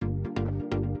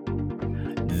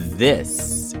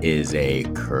This is a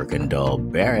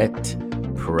Kirkendall Barrett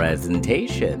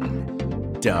presentation,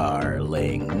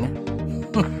 darling.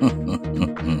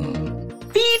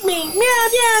 Feed me, meow,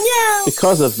 meow, meow.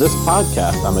 Because of this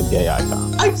podcast, I'm a gay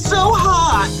icon. I'm so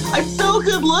hot. I'm so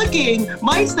good looking.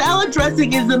 My salad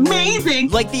dressing is amazing.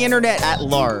 Like the internet at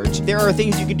large, there are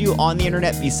things you can do on the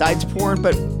internet besides porn,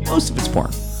 but most of it's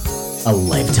porn. A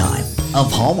lifetime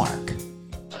of Hallmark.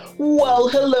 Well,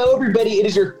 hello, everybody. It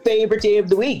is your favorite day of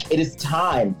the week. It is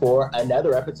time for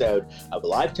another episode of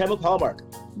Lifetime of Hallmark,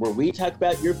 where we talk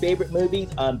about your favorite movies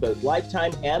on both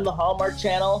Lifetime and the Hallmark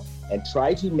Channel and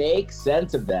try to make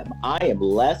sense of them. I am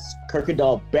Les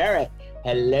Kirkendall Barrett.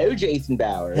 Hello, Jason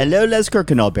Bowers. Hello, Les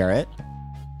Kirkendall Barrett.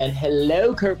 And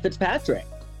hello, Kurt Fitzpatrick.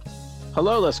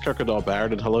 Hello, Les Kirkendall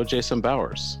Barrett, and hello, Jason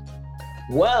Bowers.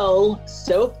 Well,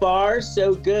 so far,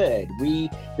 so good.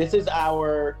 This is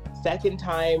our second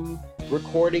time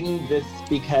recording this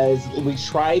because we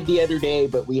tried the other day,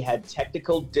 but we had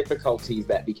technical difficulties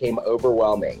that became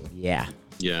overwhelming. Yeah.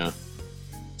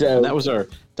 So And that was our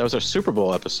Super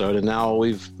Bowl episode, and now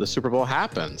the Super Bowl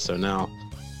happened. So now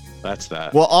that's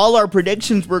that. Well, all our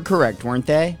predictions were correct, weren't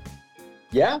they?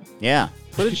 yeah. Yeah.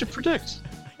 What did you predict?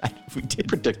 We did.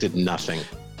 Predicted nothing.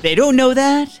 They don't know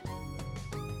that?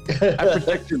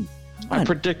 I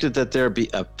predicted that there'd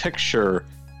be a picture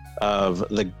of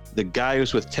the guy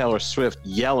who's with Taylor Swift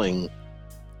yelling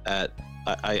at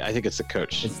I think it's the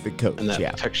coach. It's the coach, in that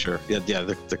yeah. picture. Yeah,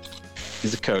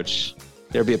 he's the coach.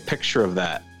 There'd be a picture of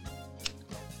that.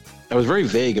 I was very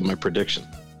vague in my prediction.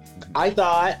 I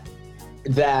thought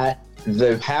that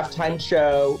the halftime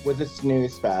show was a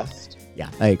snooze fest. Yeah,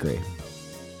 I agree.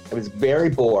 I was very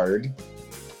bored.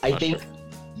 I Not think sure.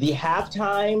 the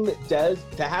halftime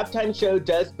show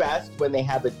does best when they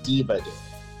have a diva do it.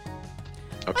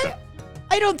 Okay.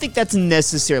 I don't think that's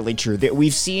necessarily true. That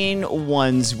we've seen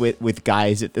ones with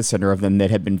guys at the center of them that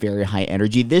have been very high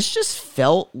energy. This just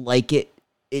felt like it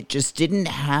just didn't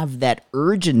have that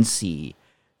urgency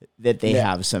that they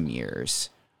have some years.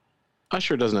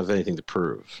 Usher doesn't have anything to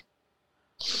prove.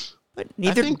 But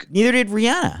neither did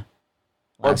Rihanna.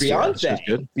 Or Last year, Beyonce. she was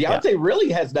good. Beyonce really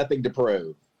has nothing to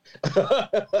prove.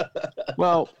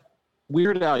 Well,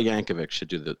 Weird Al Yankovic should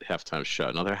do the halftime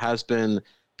show. Now,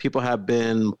 people have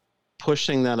been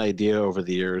pushing that idea over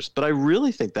the years, but I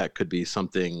really think that could be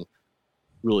something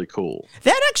really cool.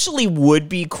 That actually would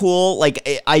be cool. Like,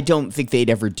 I don't think they'd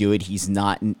ever do it. He's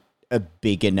not a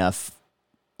big enough,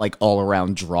 like,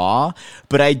 all-around draw.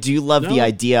 But I do love the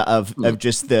idea of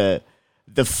just the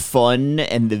fun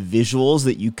and the visuals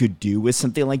that you could do with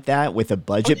something like that with a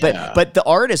budget. Oh, yeah. But the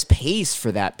artist pays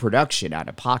for that production out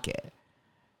of pocket.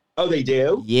 Oh, they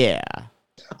do? Yeah.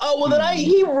 Oh, well, then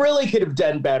he really could have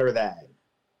done better then.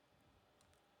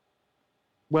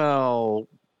 Well,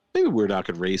 maybe Weird Al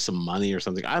could raise some money or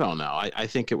something. I don't know. I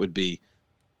think it would be.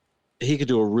 He could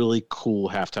do a really cool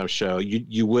halftime show.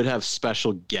 You would have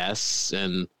special guests,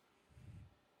 and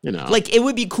Like, it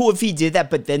would be cool if he did that,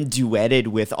 but then duetted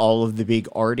with all of the big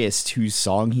artists whose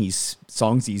songs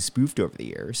he's spoofed over the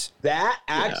years. That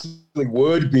actually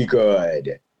would be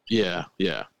good. yeah.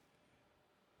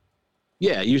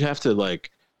 You'd have to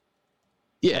like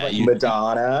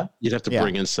Madonna. You'd have to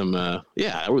bring in some. That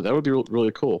would be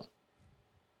really cool.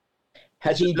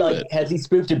 Has he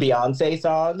spoofed a Beyonce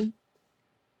song?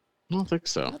 I don't think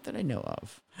so. Not that I know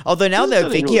of. Although now that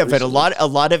I'm thinking of it, a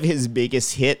lot of his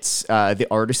biggest hits, the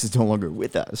artist is no longer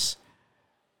with us.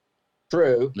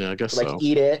 True. Yeah, I guess like so.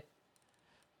 Eat It.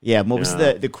 Yeah, what was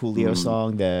the Coolio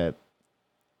song? The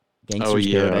Gangster's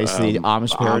Paradise, the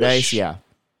Amish Paradise. Yeah.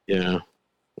 Yeah.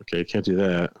 Okay, can't do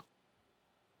that.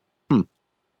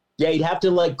 Yeah, you'd have to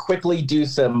like quickly do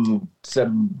some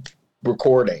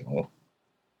recording.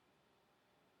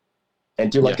 And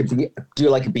do like a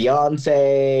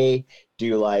Beyonce,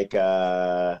 do like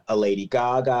a Lady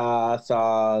Gaga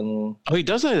song. Oh, he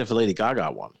does have a Lady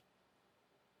Gaga one.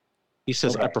 He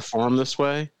says, Okay. "I perform this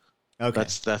way." Okay.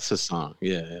 That's his song.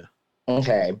 Yeah.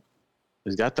 Okay.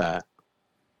 He's got that.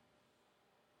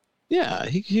 Yeah,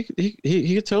 he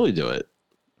could totally do it.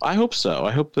 I hope so.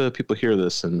 I hope people hear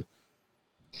this and.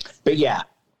 But yeah,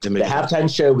 they the make it happen.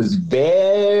 halftime show was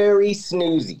very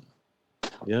snoozy.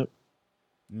 Yep.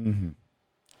 Mm-hmm.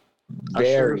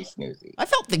 Very snoozy. I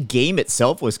felt the game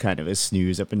itself was kind of a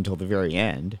snooze up until the very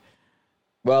end.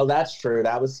 Well, that's true.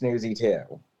 That was snoozy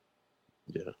too.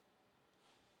 Yeah.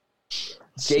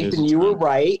 Jason, you were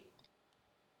right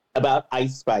about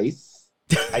Ice Spice.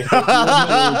 I think you were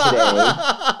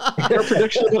mean today. Your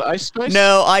prediction about Ice Spice?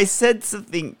 No, I said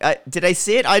something. Did I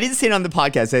say it? I didn't say it on the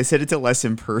podcast. I said it to Les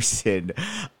in person.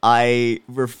 I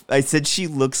said she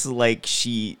looks like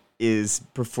she is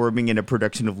performing in a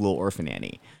production of Little Orphan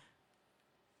Annie.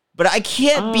 But I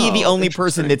can't be the only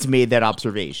person interesting. that's made that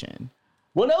observation.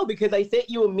 Well, no, because I sent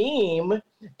you a meme,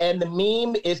 and the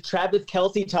meme is Travis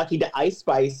Kelce talking to Ice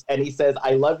Spice, and he says,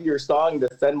 "I love your song. The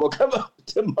sun will come up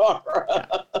tomorrow."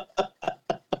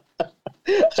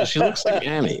 So she looks like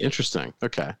Annie. Interesting.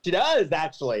 Okay. She does,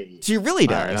 actually. She really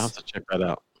All right, I'll does. have to check that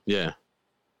out. Yeah.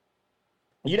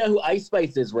 You know who Ice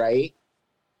Spice is, right?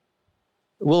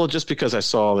 Well, just because I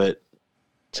saw that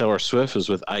Taylor Swift was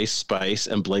with Ice Spice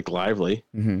and Blake Lively.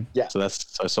 Mm-hmm. Yeah. So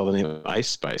I saw the name of Ice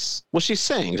Spice. Well, she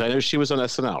sings. I know she was on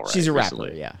SNL, right? She's a rapper,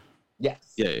 recently. yeah.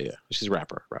 Yes. Yeah. She's a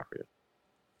rapper. Yeah.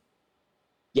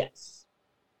 Yes.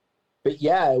 But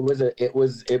yeah, it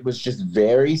was just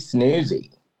very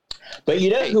snoozy. But you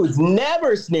know who's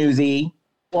never snoozy?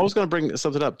 Well, I was going to bring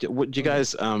something up. What you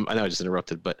guys? I know I just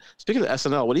interrupted, but speaking of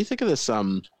SNL, what do you think of this?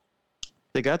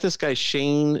 They got this guy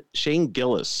Shane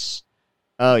Gillis.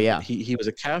 Oh, yeah. He was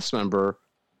a cast member,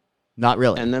 Not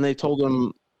really. and then they told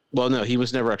him. Well, no, he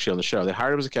was never actually on the show. They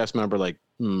hired him as a cast member like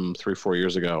 3-4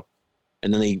 years ago,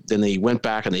 and then they went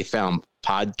back and they found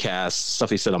podcasts, stuff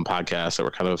he said on podcasts that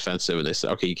were kind of offensive, and they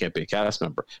said, okay, you can't be a cast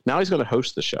member. Now he's going to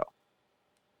host the show.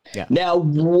 Yeah. Now,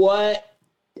 what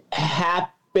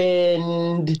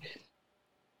happened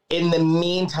in the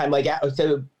meantime? Like,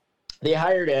 so they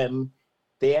hired him.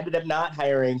 They ended up not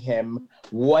hiring him.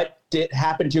 What did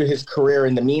happen to his career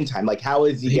in the meantime? Like, how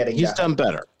is he getting? He's done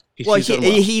better.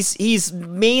 He's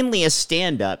mainly a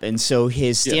stand-up, and so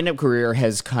his stand-up career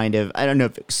has kind of, I don't know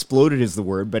if exploded is the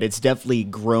word, but it's definitely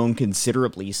grown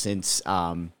considerably since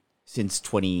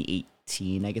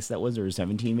 2018, I guess that was, or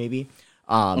 17 maybe.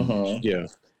 Yeah.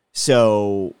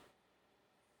 So,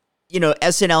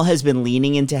 SNL has been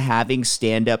leaning into having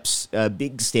stand-ups,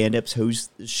 big stand-ups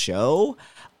host the show.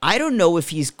 I don't know if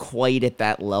he's quite at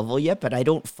that level yet, but I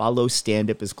don't follow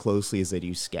stand-up as closely as I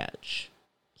do sketch.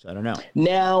 So I don't know.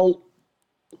 Now,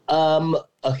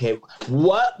 okay.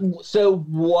 What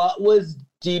was,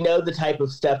 do you know the type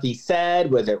of stuff he said?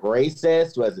 Was it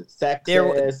racist? Was it sexist? There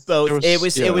were both. It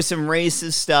was some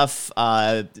racist stuff,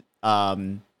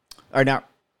 some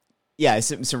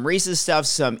racist stuff,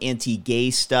 some anti-gay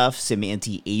stuff, some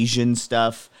anti-Asian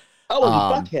stuff. Oh,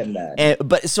 well, fuck him then.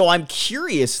 But so I'm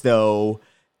curious though.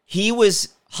 He was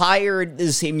hired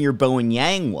the same year Bowen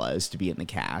Yang was to be in the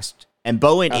cast, and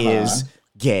Bowen is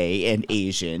gay and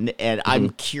Asian, and I'm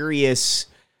curious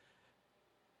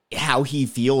how he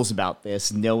feels about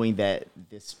this, knowing that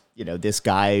this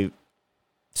guy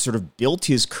sort of built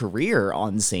his career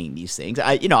on saying these things.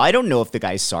 I don't know if the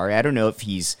guy's sorry. I don't know if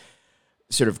he's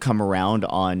sort of come around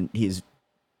on his,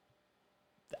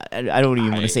 I don't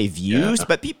even want to say views,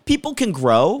 but people can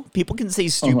grow. People can say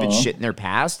stupid shit in their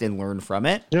past and learn from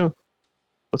it. Yeah,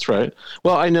 that's right.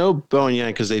 Well, I know Bowen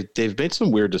Yang because they've made some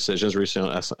weird decisions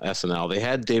recently on SNL. They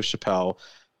had Dave Chappelle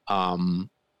on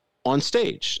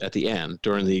stage at the end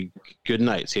during the Good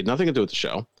Nights. He had nothing to do with the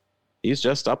show. He's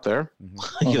just up there.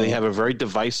 They have a very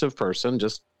divisive person.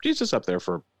 He's just up there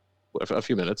for a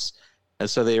few minutes. And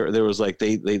so there was like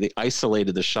they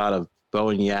isolated the shot of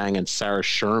Bowen Yang and Sarah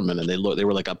Sherman, and they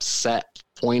were like upset,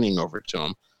 pointing over to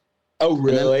him. Oh,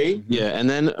 really? And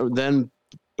then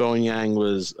Bowen Yang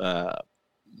was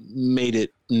made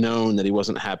it known that he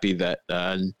wasn't happy that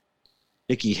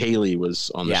Nikki Haley was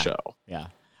on the show. Yeah,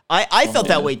 I felt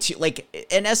that way too. Like,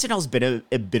 and SNL's been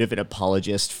a bit of an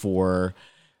apologist for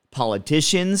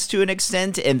politicians to an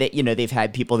extent, and that they've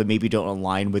had people that maybe don't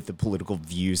align with the political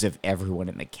views of everyone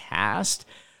in the cast,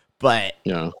 but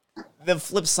the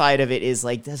flip side of it is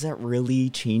like, does that really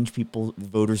change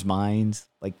voters' minds?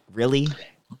 Like, really?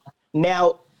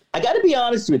 Now, I got to be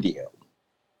honest with you.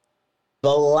 The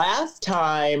last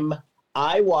time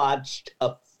I watched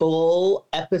a full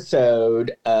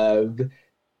episode of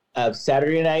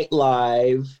Saturday Night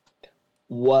Live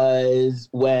was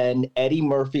when Eddie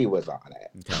Murphy was on it.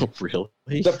 Okay. Oh, really?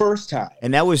 The first time.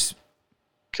 And that was...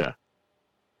 Okay.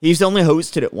 He's only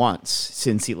hosted it once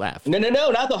since he left. No,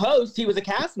 not the host. He was a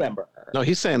cast member. No,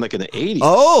 he's saying like in the 80s.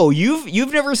 Oh,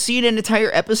 you've never seen an entire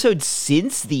episode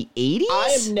since the 80s?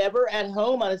 I am never at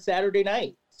home on a Saturday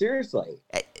night. Seriously.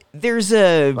 There were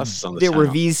VCRs,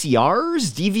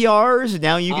 DVRs, and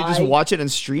now you can just watch it on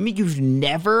streaming. You've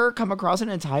never come across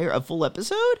a full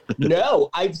episode? No,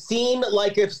 I've seen,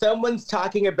 like, if someone's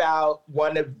talking about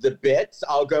one of the bits,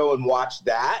 I'll go and watch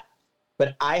that.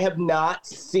 But I have not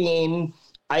seen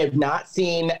a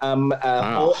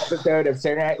whole episode of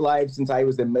Saturday Night Live since I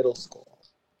was in middle school.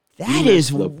 That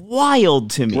is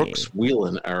wild to me. Brooks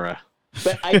Wheelan era.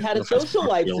 But I've had a social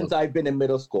life since I've been in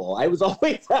middle school. I was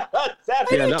always on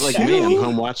Saturday. Yeah, not like me. I'm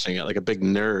home watching it like a big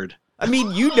nerd. I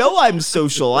mean, I'm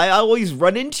social. I always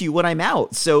run into you when I'm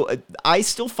out. So I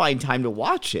still find time to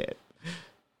watch it.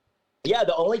 Yeah,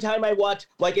 the only time I watch,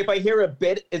 like, if I hear a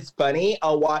bit is funny,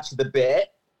 I'll watch the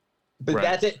bit. But Right.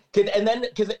 that's it.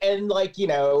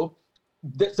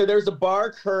 So there's a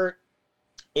bar, Kurt,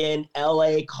 in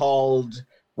LA called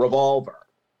Revolver.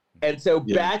 And so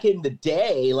back in the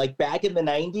day, like back in the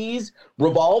 90s,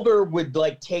 Revolver would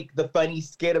like take the funny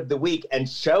skit of the week and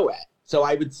show it. So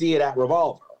I would see it at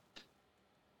Revolver.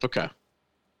 Okay.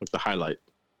 Like the highlight.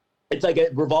 It's like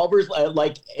Revolver's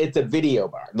like it's a video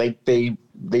bar. Like they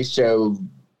show.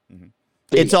 Mm-hmm.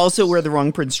 It's also where the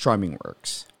Wrong Prince Charming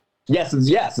works. Yes,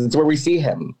 it's where we see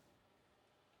him.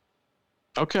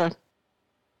 Okay.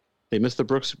 They missed the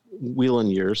Brooks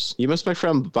Wheelan years. You missed my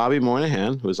friend Bobby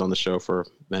Moynihan, who was on the show for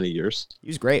many years. He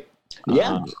was great.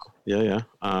 Yeah.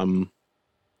 And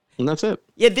that's it.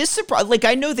 Yeah, this surprise. Like,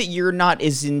 I know that you're not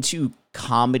as into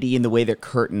comedy in the way that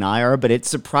Kurt and I are, but it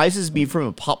surprises me from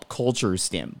a pop culture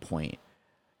standpoint.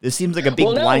 This seems like a big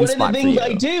blind spot one of the things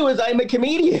I do is I'm a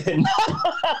comedian.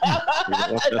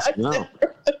 No.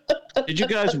 Did you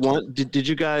guys want? Did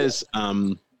you guys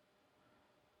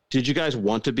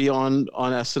want to be on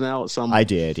SNL at some? I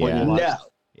did. point Yeah. in your No. lives?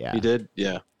 Yeah. You did.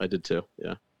 Yeah, I did too.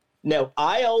 Yeah. No,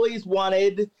 I always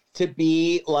wanted to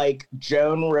be like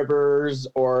Joan Rivers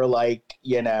or like,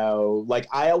 like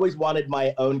I always wanted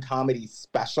my own comedy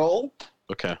special,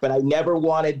 Okay. but I never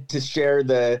wanted to share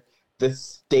the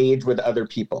stage with other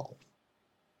people.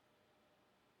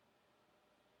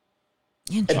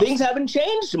 And things haven't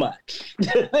changed much.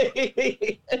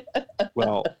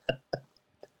 Well,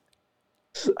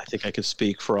 I think I can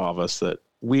speak for all of us that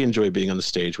we enjoy being on the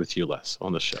stage with you, Les,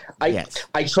 on the show. I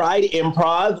tried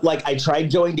improv, like I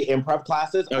tried going to improv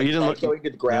classes. Oh, you didn't look going to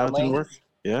the Groundlings.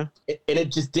 Yeah. And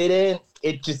it just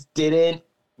didn't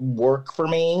work for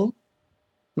me.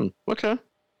 Okay.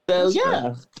 So That's yeah.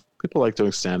 fair. People like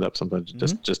doing stand up sometimes,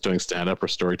 just doing stand up or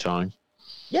storytelling.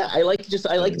 Yeah, I like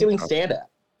doing stand up.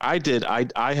 I did.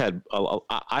 I had a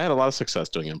lot of success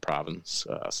doing improv and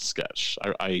sketch.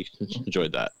 I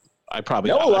enjoyed that. I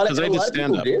probably because I did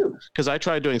stand up because I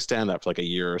tried doing stand up for like a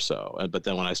year or so, but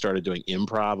then when I started doing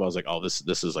improv, I was like, oh, this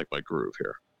is like my groove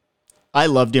here. I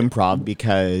loved improv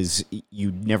because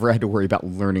you never had to worry about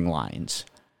learning lines.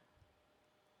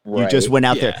 Right. You just went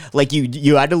out there. Like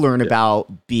you had to learn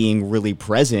about being really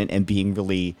present and being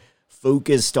really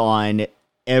focused on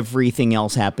everything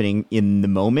else happening in the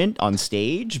moment on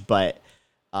stage. But,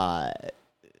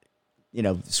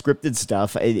 scripted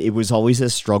stuff, it was always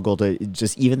a struggle to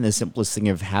just even the simplest thing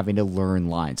of having to learn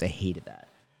lines. I hated that.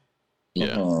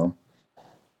 Yeah. Uh-huh.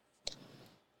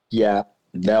 Yeah.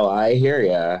 No, I hear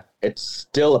ya. It's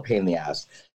still a pain in the ass.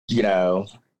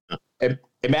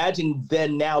 Imagine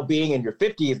then now being in your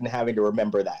 50s and having to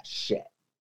remember that shit.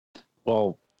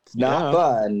 Well, it's not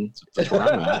fun. That's where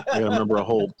I'm at. I gotta remember a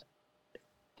whole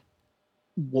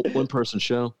one-person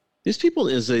show. These people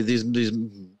these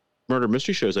murder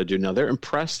mystery shows I do now. They're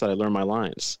impressed that I learn my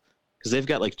lines because they've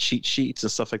got like cheat sheets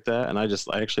and stuff like that, and I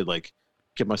actually like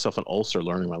give myself an ulcer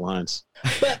learning my lines.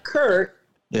 But Kurt,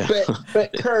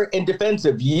 but Kurt, in defense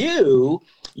of you're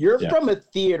from a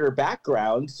theater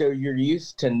background, so you're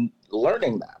used to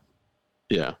learning them.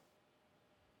 Yeah.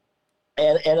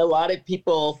 And a lot of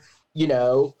people,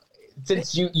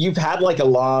 since you've had like a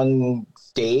long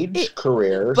stage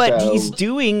career. But he's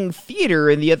doing theater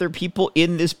and the other people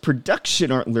in this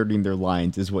production aren't learning their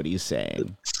lines, is what he's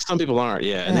saying. Some people aren't,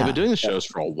 and they've been doing the shows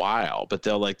for a while, but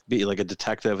they'll like be like a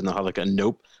detective and they'll have like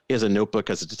he has a notebook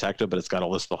as a detective, but it's got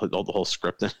all the whole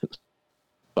script in it.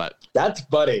 But that's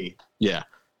funny. Yeah.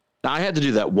 Now I had to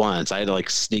do that once. I had to like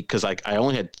sneak because I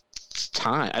only had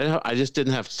time. I just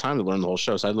didn't have time to learn the whole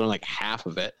show, so I learned like half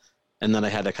of it, and then I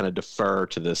had to kind of defer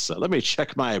to this. Let me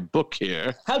check my book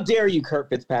here. How dare you, Kurt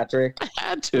Fitzpatrick? I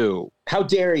had to. How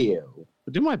dare you?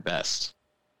 I do my best.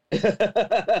 I'm just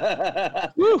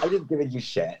giving you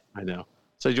shit. I know.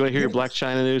 So do you want to hear your Black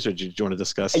China news, or do you want to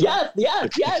discuss? Yes.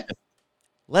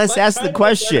 Let's ask the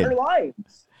question.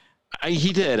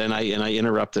 He did, and I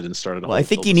interrupted and started. I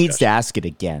think he needs to ask it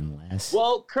again, Les.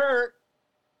 Well, Kurt,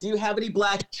 do you have any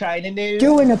Black China news?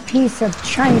 Doing a piece of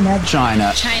China.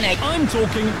 China. I'm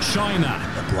talking China.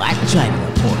 The Black China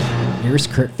Report. Here's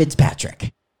Kurt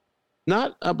Fitzpatrick.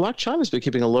 Not Black China's been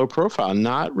keeping a low profile.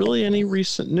 Not really any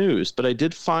recent news, but I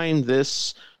did find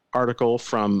this article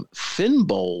from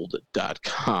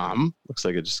finbold.com. Looks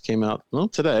like it just came out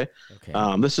today. Okay.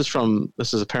 This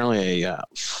is apparently a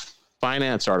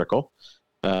finance article.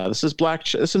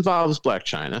 This involves Black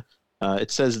China.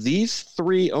 It says these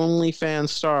 3 OnlyFans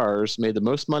stars made the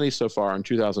most money so far in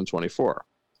 2024.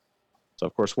 So,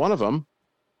 of course, one of them,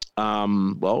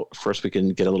 first we can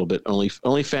get a little bit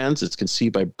OnlyFans. It's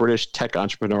conceived by British tech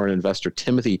entrepreneur and investor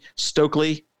Timothy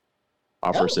Stokely.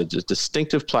 offers a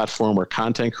distinctive platform where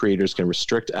content creators can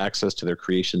restrict access to their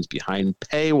creations behind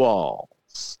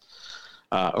paywalls.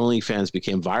 OnlyFans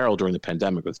became viral during the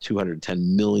pandemic with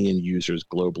 210 million users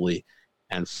globally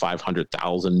and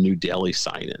 500,000 new daily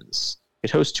sign-ins.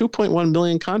 It hosts 2.1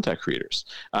 million content creators.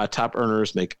 Top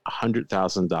earners make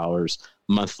 $100,000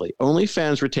 monthly.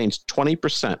 OnlyFans retains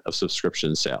 20% of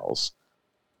subscription sales,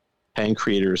 paying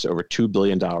creators over $2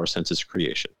 billion since its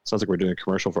creation. Sounds like we're doing a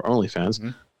commercial for OnlyFans. Mm-hmm.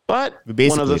 But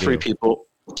one of the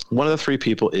three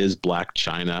people is Black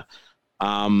China.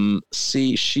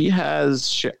 She I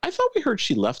thought we heard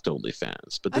she left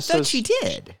OnlyFans, but I thought she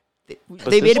did.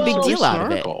 They made a big deal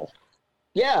out of it.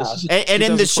 Yeah, and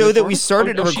in the show that we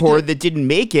started to record that didn't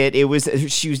make it,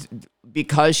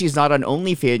 because she's not on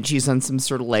OnlyFans, she's on some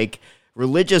sort of like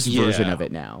religious version of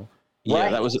it now. Yeah,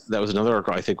 right. that was another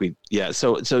article. I think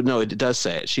So no, it does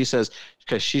say it. She says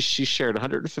because she shared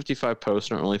 155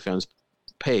 posts on her OnlyFans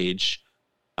page,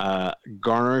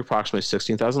 garnering approximately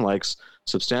 16,000 likes,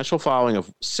 substantial following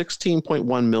of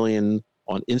 16.1 million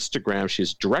on Instagram. She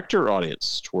has direct her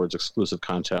audience towards exclusive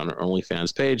content on her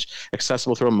OnlyFans page,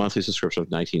 accessible through a monthly subscription of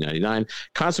 $19.99.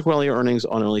 Consequently, earnings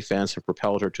on OnlyFans have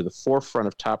propelled her to the forefront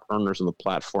of top earners on the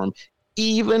platform,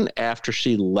 even after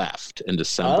she left in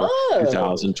December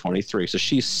 2023. So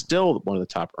she's still one of the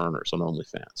top earners on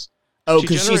OnlyFans. Oh,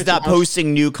 because she's not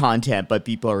posting new content, but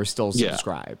people are still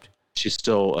subscribed. She's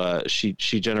still she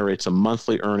generates a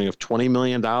monthly earning of $20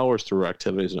 million through her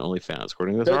activities in OnlyFans,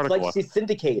 according to this article. It's like she's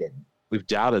syndicated. We've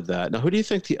doubted that. Now, who do you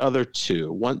think the other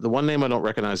two? The one name I don't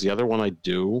recognize, the other one I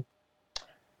do.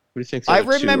 Who do you think? I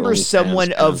remember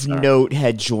someone of note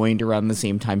had joined around the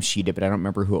same time she did, but I don't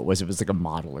remember who it was. It was like a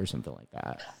model or something like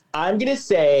that. I'm gonna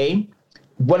say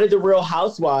one of the Real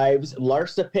Housewives,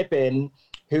 Larsa Pippen,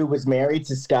 who was married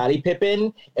to Scottie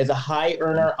Pippen, is a high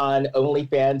earner on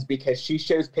OnlyFans because she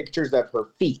shows pictures of her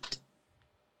feet.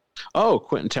 Oh,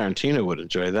 Quentin Tarantino would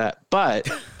enjoy that. But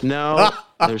no,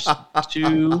 there's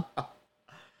two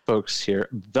folks here.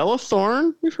 Bella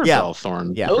Thorne? We've heard Bella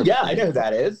Thorne. Yeah. Oh, yeah, I know who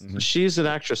that is. Mm-hmm. She's an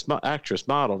actress,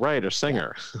 model, writer,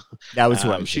 singer. That was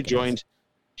who she joined.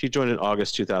 She joined in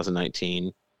August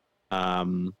 2019.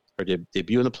 Her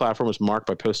debut on the platform was marked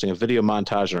by posting a video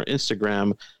montage on her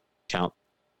Instagram account.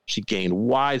 She gained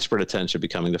widespread attention,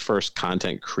 becoming the first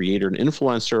content creator and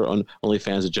influencer on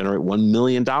OnlyFans to generate $1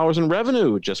 million in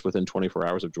revenue just within 24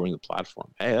 hours of joining the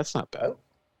platform. Hey, that's not bad.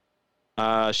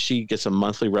 She gets a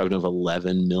monthly revenue of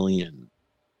 $11 million.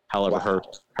 However,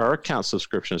 her account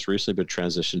subscription has recently been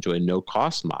transitioned to a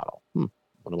no-cost model. Wonder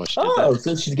why she did that.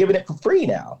 So she's giving it for free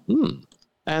now.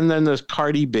 And then there's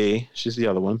Cardi B. She's the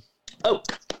other one. Oh.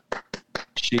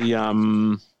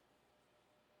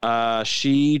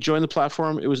 She joined the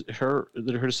platform. It was her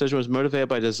decision was motivated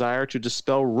by a desire to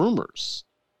dispel rumors,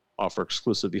 offer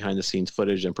exclusive behind-the-scenes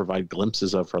footage, and provide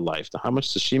glimpses of her life. Now, how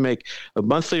much does she make? A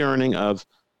monthly earning of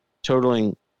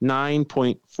totaling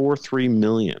 $9.43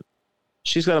 million.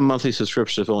 She's got a monthly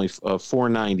subscription of only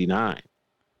 $4.99.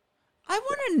 I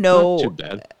want to know. Not too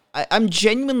bad. I'm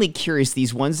genuinely curious.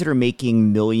 These ones that are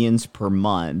making millions per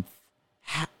month.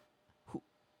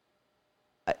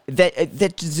 That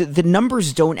the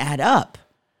numbers don't add up.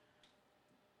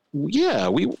 Yeah,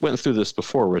 we went through this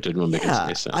before where it didn't make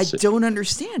any sense. I don't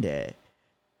understand it.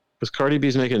 Because Cardi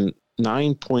B's making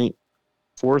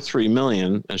 $9.43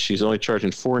 million, and she's only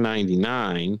charging $4.99.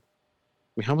 I mean,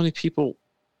 how many people?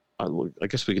 I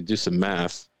guess we could do some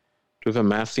math. Do we have a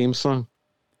math theme song?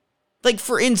 Like,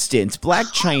 for instance, Black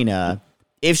China,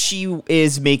 if she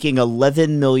is making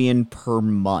 $11 million per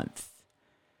month.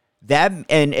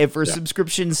 And if her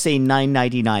subscriptions say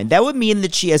 $9.99, that would mean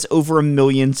that she has over 1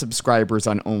 million subscribers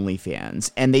on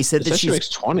OnlyFans. And they said that she makes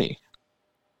 20.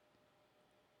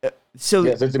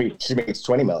 She makes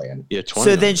 20 million. Yeah, 20.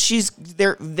 So then she's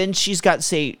there. Then she's got,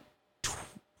 say,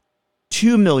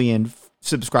 2 million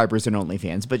subscribers on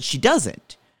OnlyFans, but she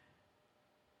doesn't.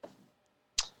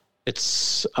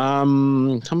 It's how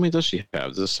many does she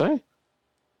have? Does it say?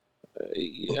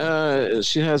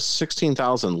 She has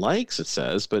 16,000 likes. It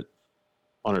says, but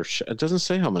on her, it doesn't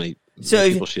say how many. So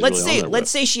people she's let's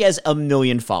say she has 1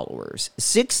 million followers,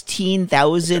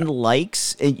 16,000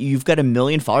 likes, and you've got 1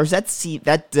 million followers.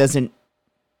 That doesn't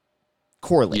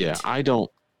correlate. Yeah, I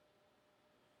don't.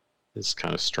 It's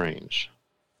kind of strange.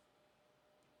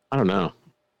 I don't know.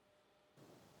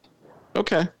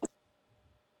 Okay.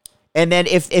 And then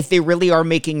if they really are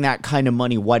making that kind of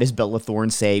money, why does Bella Thorne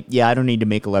say, yeah, I don't need to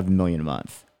make $11 million a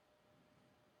month.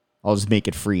 I'll just make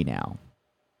it free now.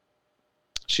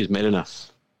 She's made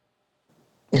enough.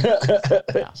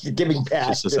 She's giving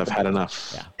back. She says, I've had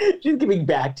enough. Yeah. She's giving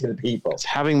back to the people.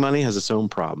 Having money has its own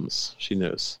problems. She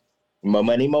knows. More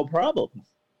money, more problems.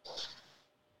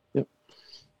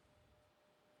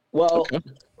 Well, Okay.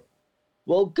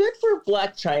 well, good for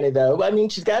Black China though. I mean,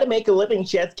 she's got to make a living.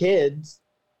 She has kids.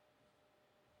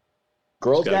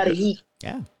 Girls She's gotta got to get- eat.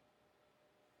 Yeah.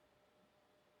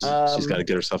 She's got to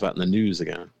get herself out in the news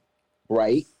again.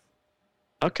 Right.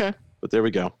 Okay, but there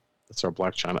we go. That's our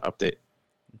Black China update.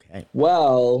 Okay.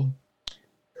 Well,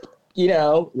 you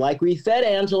know, like we said,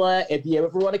 Angela, if you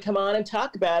ever want to come on and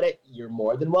talk about it, you're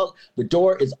more than welcome. The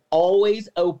door is always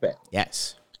open.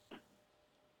 Yes.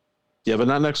 Yeah, but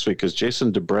not next week because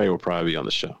Jason DeBray will probably be on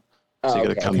the show. So you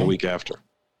got to come the week after.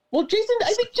 Well,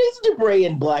 I think Jason DeBray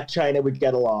and Black China would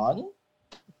get along.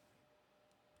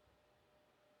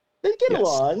 They'd get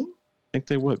along. I think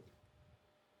they would.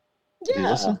 Did he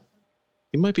Yeah. listen?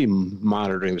 He might be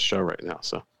monitoring the show right now.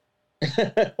 So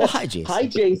Well, hi, Jason. Hi,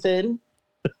 Jason.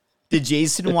 Did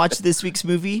Jason watch this week's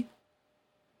movie?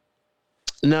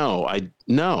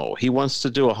 no, he wants to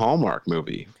do a Hallmark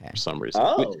movie for some reason.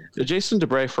 Oh. Jason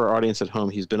DeBray, for our audience at home,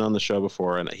 he's been on the show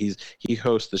before, and he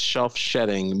hosts the Shelf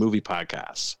Shedding movie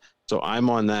podcast. So I'm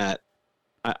on that.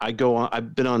 I go on.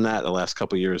 I've been on that the last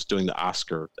couple of years doing the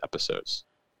Oscar episodes.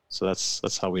 So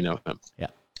that's how we know him. Yeah.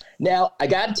 Now, I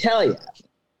got to tell you,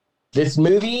 this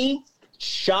movie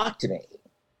shocked me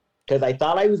because I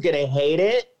thought I was going to hate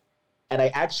it, and I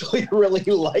actually really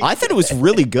liked it. I thought it was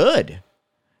really good.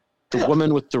 The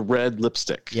woman with the red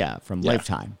lipstick. Yeah, from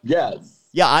Lifetime. Yes.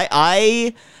 Yeah,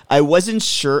 I wasn't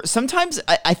sure. Sometimes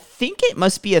I think it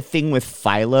must be a thing with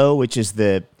Philo, which is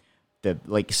the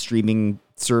like streaming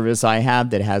service I have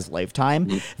that has Lifetime.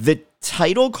 Mm-hmm. The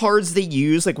title cards they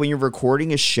use, like when you're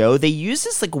recording a show, they use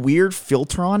this like weird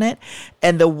filter on it,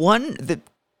 and the one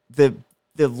the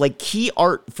like key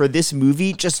art for this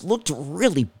movie just looked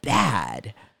really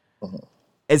bad.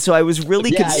 And so I was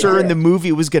really concerned the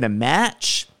movie was going to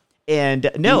match.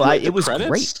 And no, it was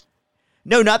great.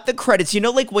 No, not the credits. You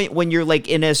know, like when you're like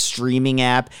in a streaming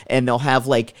app and they'll have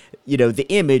like, you know, the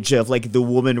image of like the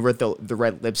woman with the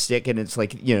red lipstick, and it's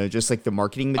like, you know, just like the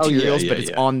marketing materials, but it's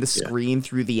on the screen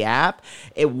through the app.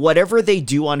 And whatever they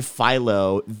do on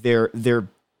Philo, their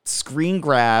screen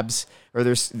grabs or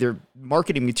their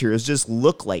marketing materials just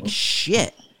look like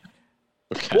shit.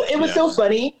 Okay, Well, it was so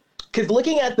funny because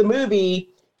looking at the movie,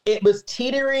 it was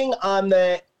teetering on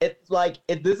it's like,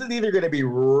 this is either going to be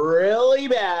really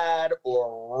bad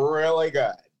or really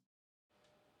good.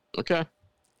 Okay.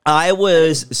 I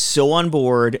was so on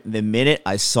board the minute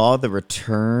I saw the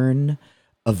return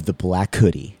of the Black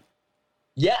Hoodie.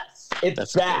 Yes,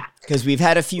 it's back. Because we've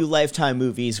had a few Lifetime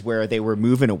movies where they were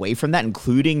moving away from that,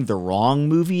 including the Wrong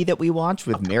movie that we watched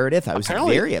with Meredith. I was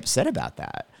very upset about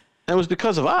that. And it was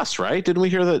because of us, right? Didn't we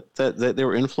hear that they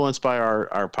were influenced by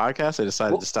our podcast? They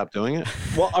decided to stop doing it.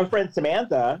 Well, our friend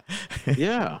Samantha.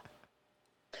 Yeah.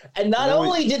 And not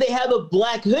only did they have a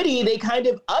black hoodie, they kind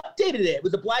of updated it. It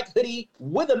was a black hoodie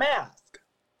with a mask.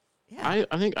 Yeah.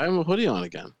 I think I have a hoodie on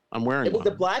again. I'm wearing it. It was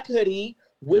a black hoodie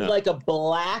with like a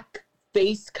black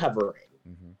face covering.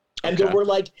 Mm-hmm. And there were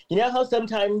like, you know how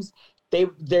sometimes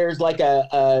there's like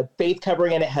a face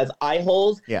covering and it has eye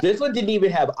holes? Yeah. This one didn't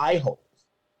even have eye holes.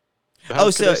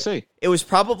 So it was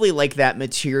probably like that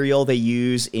material they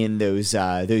use in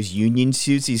those union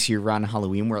suits you see around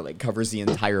Halloween where it like covers the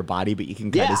entire body, but you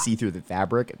can kind of see through the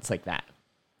fabric. It's like that.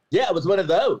 Yeah, it was one of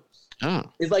those. Oh.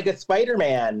 It's like a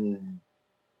Spider-Man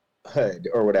hood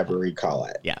or whatever you call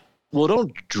it. Yeah. Well,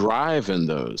 don't drive in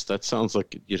those. That sounds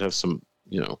like you'd have some,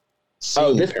 you know.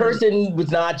 Oh, this person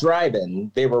was not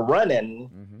driving. They were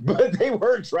running, but they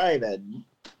were driving.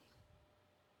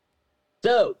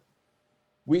 So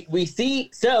we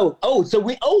see and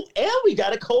we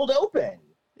got a cold open.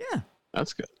 Yeah.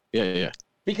 That's good. Yeah.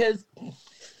 Because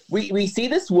we see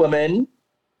this woman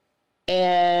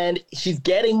and she's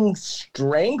getting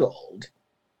strangled.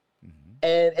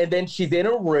 And then she's in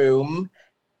a room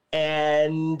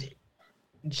and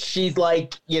she's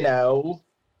like, you know,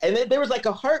 and then there was like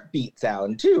a heartbeat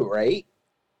sound too, right?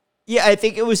 Yeah, I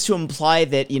think it was to imply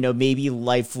that, you know, maybe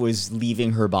life was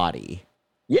leaving her body.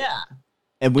 Yeah.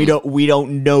 And we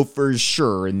don't know for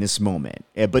sure in this moment.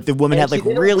 But the woman had like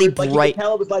really bright. Like you could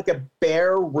tell it was like a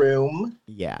bare room.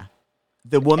 Yeah.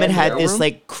 The woman had this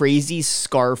like crazy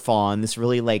scarf on, this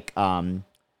really like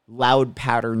loud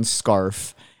pattern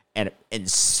scarf and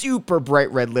super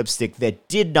bright red lipstick that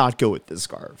did not go with the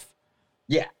scarf.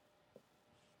 Yeah.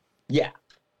 Yeah.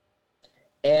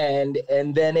 And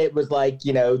then it was like,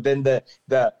 you know, then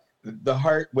the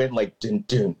heart went like dun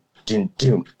dun dun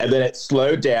dun, and then it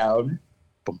slowed down.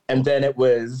 And then it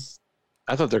was.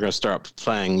 I thought they were going to start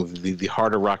playing the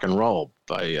Heart of Rock and Roll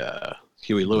by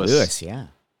Huey Lewis. Yeah.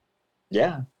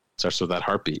 Yeah. Starts with that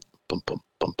heartbeat. Bum, bum,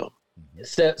 bum, bum.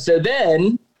 So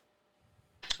then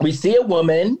we see a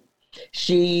woman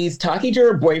She's talking to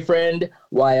her boyfriend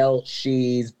while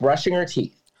she's brushing her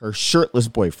teeth. Her shirtless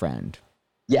boyfriend.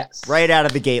 Yes. Right out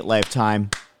of the gate, Lifetime.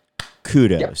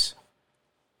 Kudos.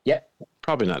 Yep.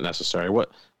 Probably not necessary.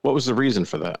 What was the reason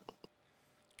for that?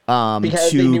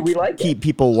 Because they knew we liked keep it.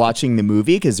 people watching the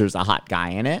movie because there's a hot guy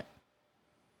in it.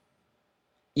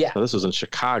 Yeah. So this was in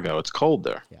Chicago. It's cold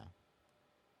there. Yeah.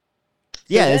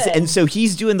 Yeah, then- and so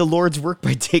he's doing the Lord's work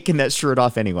by taking that shirt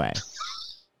off anyway.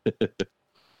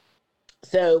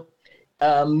 So,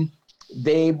 they're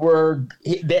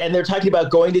talking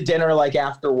about going to dinner like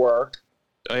after work.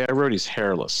 Oh, yeah, I wrote he's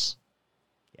hairless.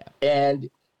 And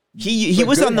He But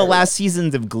was good on the hair. last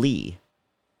seasons of Glee.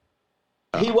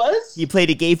 he was? He played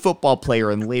a gay football player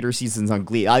in later seasons on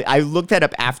Glee. I looked that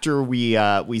up after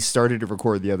we started to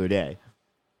record the other day.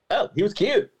 Oh, he was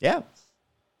cute. Yeah.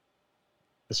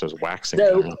 This was waxing.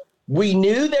 So we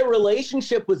knew their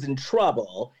relationship was in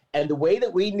trouble. And the way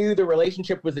that we knew the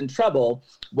relationship was in trouble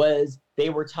was they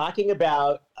were talking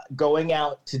about going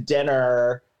out to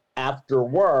dinner after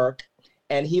work.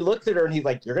 And he looks at her and he's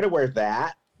like, "You're going to wear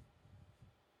that?"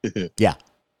 Yeah.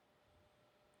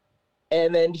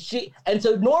 And then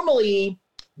so normally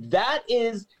that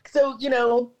is,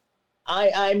 so,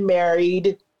 I'm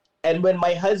married. And when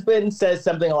my husband says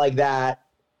something like that,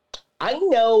 I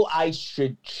know I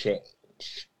should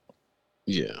change.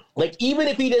 Yeah. Like, even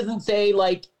if he doesn't say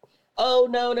like, "Oh,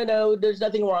 no, there's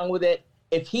nothing wrong with it."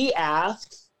 If he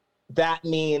asks, that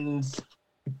means,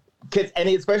 and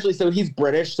especially, so he's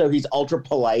British, so he's ultra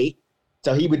polite.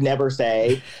 So he would never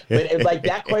say, but if, like,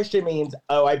 that question means,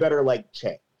 "Oh, I better like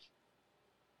change."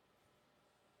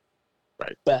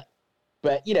 Right. But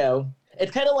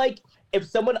it's kind of like if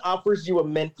someone offers you a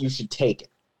mint, you should take it.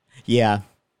 Yeah.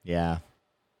 Yeah.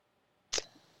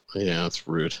 Yeah, that's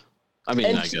rude. I mean,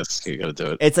 And I guess you got to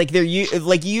do it. It's like they're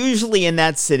usually in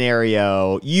that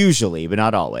scenario, but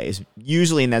not always.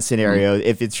 Usually in that scenario,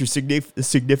 if it's your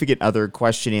significant other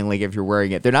questioning, like if you're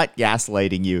wearing it, they're not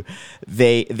gaslighting you.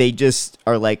 They just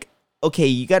are like, "Okay,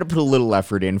 you got to put a little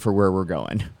effort in for where we're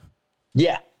going."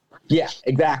 Yeah,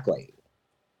 exactly.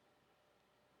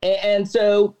 And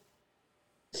so,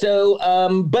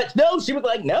 but no, she was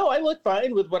like, "No, I look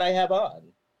fine with what I have on."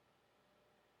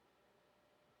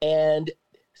 And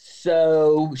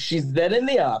so she's then in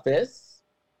the office,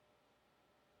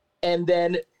 and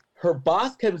then her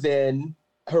boss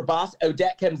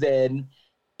Odette comes in,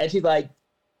 and she's like,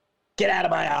 "Get out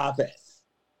of my office."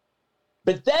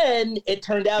 But then it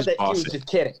turned out She's that bossy. she was just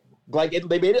kidding. Like,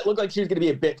 they made it look like she was going to be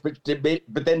a bitch,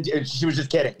 but then she was just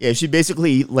kidding. Yeah, she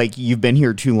basically like, "You've been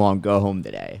here too long. Go home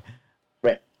today."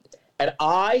 Right. And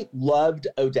I loved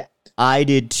Odette. I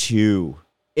did too.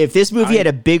 If this movie had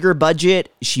a bigger budget,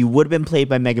 she would have been played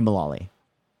by Megan Mullally.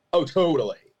 Oh,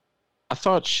 totally. I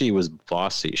thought she was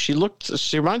bossy. She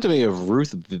reminded me of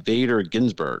Ruth Bader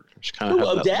Ginsburg. She kind of Who,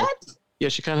 had that Odette? look. Yeah,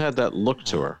 she kind of had that look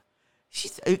to her.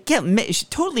 She's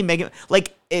totally Megan.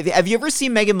 Like, have you ever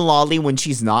seen Megan Mullally when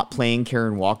she's not playing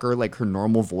Karen Walker, like her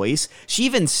normal voice? She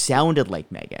even sounded like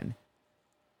Megan.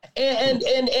 And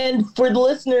for the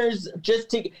listeners,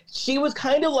 she was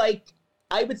kind of like,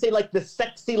 I would say, like the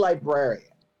sexy librarian.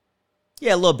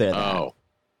 Yeah, a little bit of that. Oh,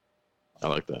 I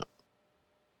like that.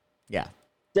 Yeah.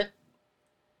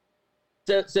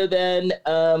 So then,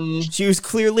 She was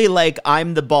clearly like,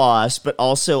 "I'm the boss, but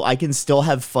also I can still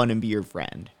have fun and be your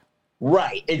friend."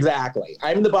 right, exactly.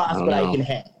 I'm the boss, Oh, but I no. can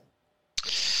hang.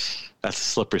 That's a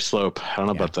slippery slope. I don't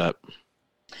know about that.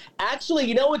 Actually,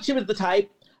 you know what? She was the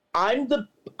type. I'm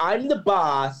the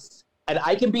boss, and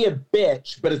I can be a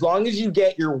bitch, but as long as you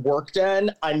get your work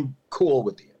done, I'm cool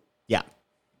with you. Yeah.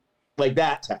 Like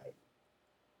that type.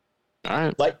 All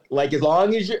right. Like as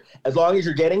long as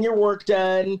you're getting your work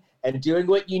done and doing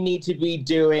what you need to be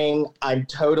doing, I'm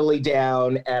totally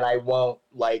down, and I won't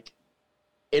like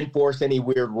enforce any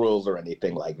weird rules or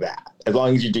anything like that. As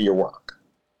long as you do your work.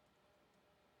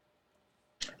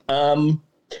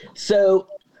 So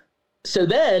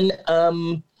then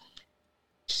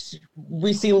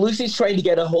we see Lucy's trying to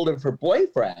get a hold of her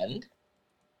boyfriend,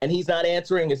 and he's not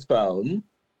answering his phone.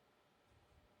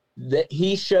 That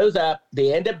he shows up.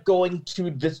 They end up going to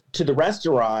the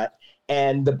restaurant,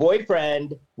 and the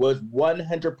boyfriend was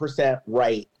 100%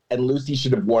 right, and Lucy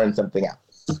should have worn something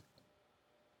else.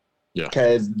 Yeah.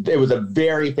 Because it was a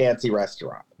very fancy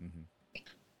restaurant.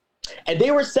 And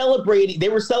they were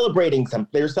celebrating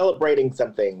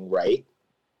something, right?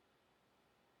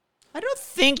 I don't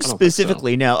think I don't think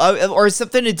specifically, no. Or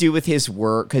something to do with his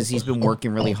work, because he's been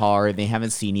working really hard. They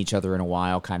haven't seen each other in a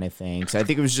while, kind of thing. So I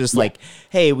think it was just like,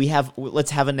 "Hey,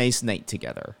 let's have a nice night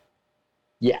together."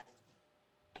 Yeah.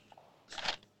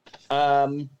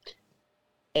 And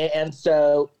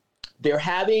so they're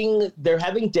having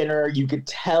dinner. You could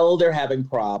tell they're having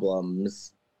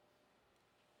problems.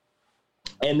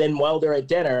 And then while they're at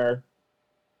dinner,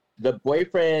 the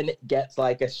boyfriend gets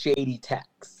like a shady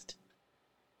text.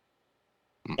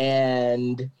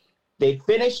 And they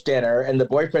finish dinner, and the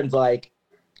boyfriend's like,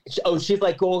 she's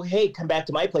like, oh, hey, come back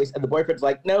to my place. And the boyfriend's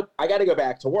like, nope, I got to go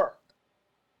back to work.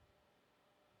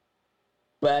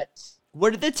 But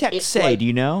what did the text say? Like, do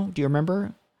you know? Do you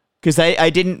remember? Because I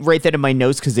didn't write that in my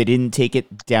notes because I didn't take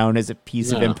it down as a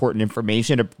piece of important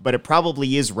information, but it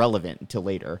probably is relevant to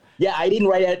later. Yeah, I didn't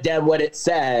write it down what it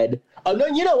said. Oh, no,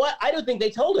 you know what? I don't think they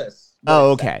told us.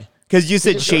 Oh, okay. Because you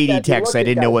said shady text. I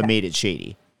didn't know what made it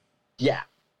shady. Yeah.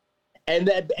 And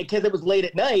then because it was late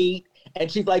at night,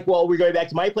 and she's like, well, we're going back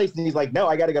to my place. And he's like, no,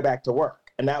 I got to go back to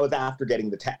work. And that was after getting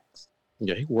the text.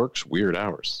 Yeah, he works weird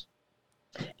hours.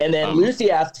 And then Lucy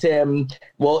asks him,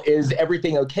 well, is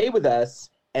everything okay with us?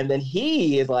 And then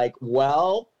he is like,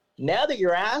 well, now that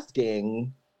you're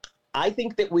asking, I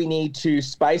think that we need to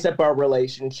spice up our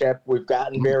relationship. We've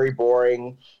gotten very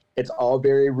boring. It's all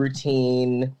very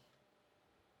routine.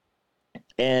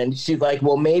 And she's like,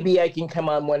 well, maybe I can come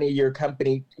on one of your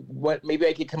maybe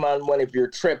I could come on one of your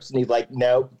trips. And he's like,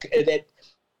 no. And then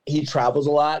he travels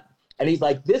a lot. And he's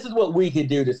like, this is what we could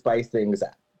do to spice things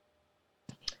up.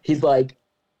 He's like,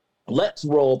 let's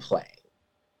role play.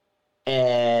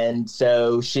 And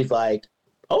so she's like,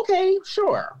 okay,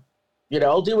 sure.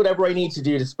 I'll do whatever I need to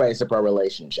do to spice up our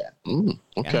relationship. Okay.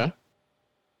 Yeah.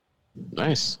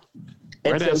 Nice.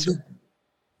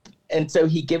 And so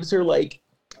he gives her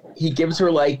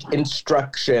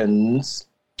instructions.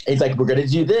 He's like, we're going to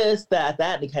do this, that,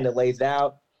 and he kind of lays it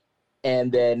out.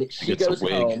 And then she goes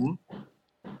home.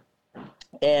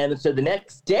 And so the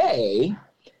next day,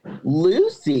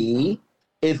 Lucy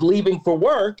is leaving for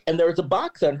work, and there was a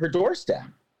box on her doorstep.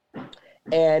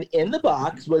 And in the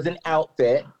box was an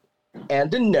outfit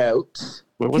and a note.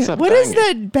 What's that? What is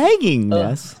that banging,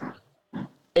 Ness?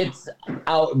 It's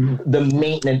the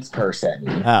maintenance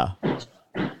person. Oh.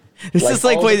 This is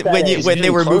like when they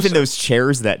were moving those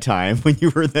chairs that time when you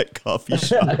were in that coffee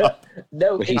shop.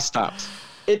 No, he stopped.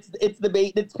 It's the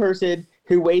maintenance person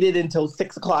who waited until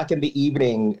 6 o'clock in the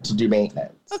evening to do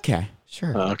maintenance. Okay,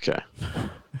 sure. Okay.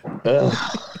 Well,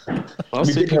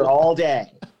 we've been here all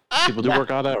day. People do work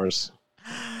odd hours.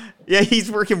 Yeah, he's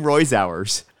working Roy's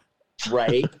hours.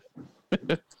 Right.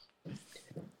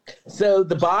 So in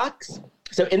the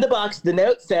box, the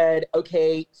note said,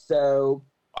 okay, so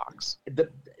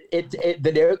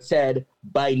the note said,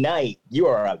 by night, you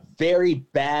are a very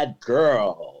bad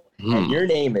girl, and your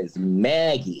name is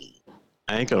Maggie.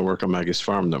 I ain't gonna work on Maggie's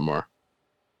farm no more.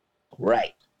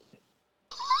 Right.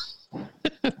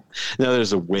 Now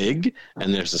there's a wig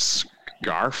and there's a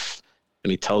scarf,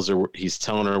 and he's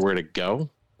telling her where to go.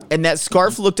 And that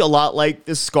scarf looked a lot like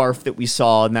the scarf that we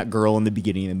saw in that girl in the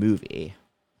beginning of the movie.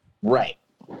 Right.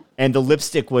 And the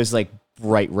lipstick was like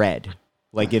bright red,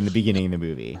 like in the beginning of the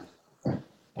movie.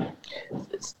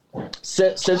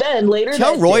 So then later,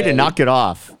 tell Roy to knock it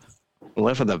off.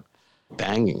 Left with the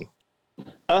banging.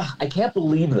 I can't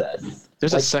believe this.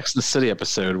 There's a Sex and the City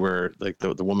episode where like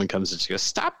the woman comes and she goes,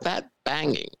 "Stop that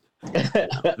banging."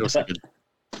 It was like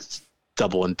a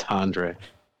double entendre.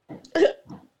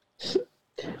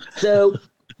 So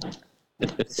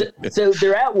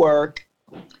they're at work,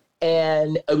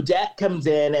 and Odette comes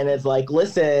in and is like,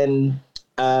 "Listen,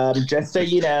 just so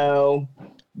you know,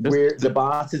 the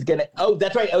boss is gonna." Oh,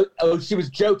 that's right. Oh, she was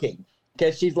joking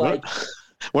because she's like,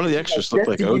 one of the extras looked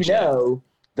like OJ. You know,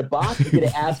 the boss is going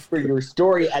to ask for your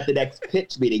story at the next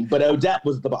pitch meeting, but Odette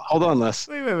was the boss. Hold on, Les.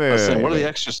 Wait. One of the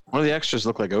extras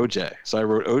looked like OJ, so I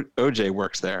wrote OJ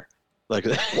works there. Like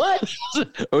what?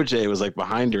 OJ was like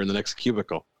behind her in the next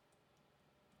cubicle.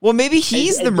 Well, maybe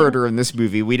he's the murderer in this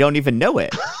movie. We don't even know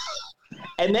it.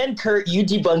 And then Kurt, you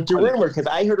debunked a rumor because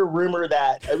I heard a rumor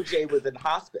that OJ was in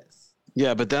hospice.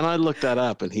 Yeah, but then I looked that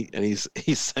up, and he's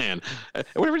saying,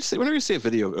 whenever you see a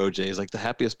video of OJ, he's like the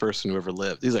happiest person who ever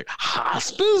lived. He's like,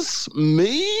 hospice?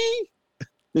 Me?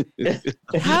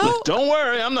 How? Don't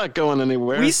worry, I'm not going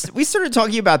anywhere. We started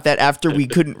talking about that after we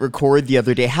couldn't record the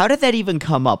other day. How did that even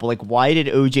come up? Like, why did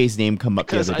OJ's name come up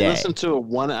the other day? Because I listened to a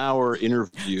 1-hour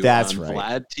interview on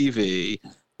Vlad TV,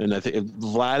 and I think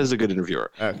Vlad is a good interviewer.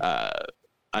 Okay.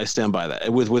 I stand by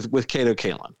that with Kato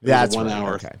Kalin. That's 1 right.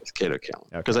 hour with Kato Kalin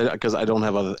because I don't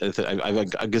have other. I have a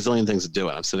gazillion things to do,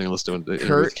 and I'm sitting and listening to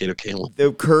with Kato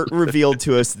Kalin. Kurt revealed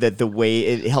to us that the way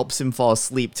it helps him fall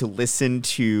asleep to listen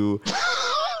to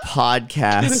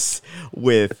podcasts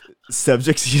with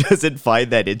subjects he doesn't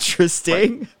find that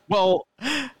interesting. Right. Well,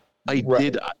 I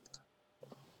did.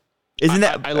 Isn't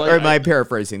that, or am I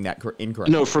paraphrasing that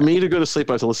incorrectly? No, for me to go to sleep,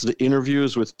 I have to listen to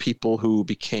interviews with people who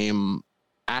became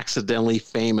accidentally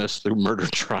famous through murder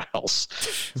trials.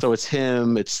 So it's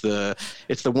him. It's the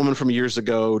woman from years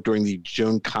ago during the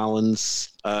Joan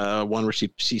Collins one where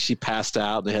she passed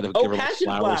out. And they had to give her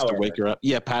flowers to wake her up.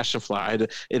 Yeah, Passion Flower. I had an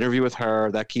interview with her.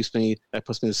 That puts me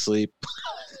to sleep.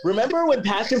 Remember when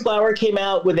Passion Flower came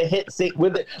out with a hit it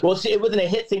wasn't a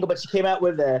hit single, but she came out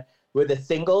with a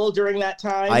single during that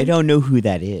time? I don't know who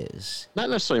that is. Not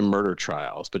necessarily murder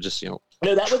trials, but just, No,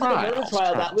 that wasn't a murder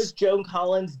trial. That was Joan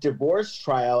Collins' divorce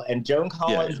trial, and Joan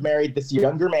Collins married this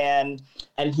younger man,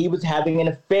 and he was having an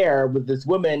affair with this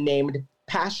woman named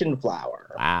Passion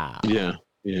Flower. Wow. Yeah,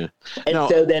 yeah. And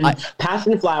so then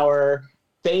Passion Flower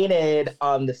fainted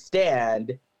on the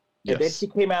stand, and then she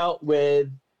came out with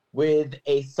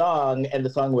a song, and the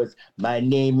song was "My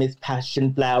name is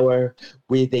Passion Flower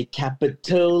with a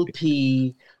capital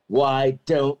P. Why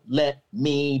don't let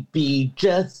me be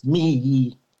just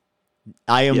me?"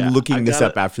 I am looking this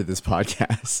up after this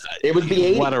podcast. It was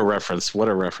the 80s. What a reference! What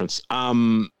a reference!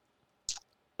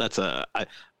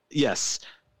 Yes.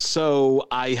 So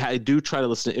I do try to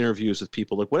listen to interviews with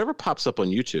people, like whatever pops up on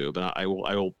YouTube, and I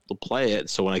will play it.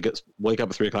 So when I wake up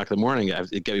at 3:00 in the morning,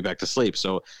 it get me back to sleep.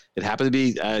 So it happened to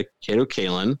be Kato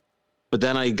Kaelin, but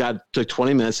then I got to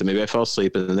 20 minutes and maybe I fell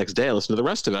asleep, and the next day I listened to the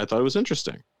rest of it. I thought it was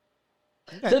interesting.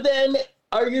 Okay. So then,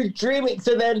 are you dreaming?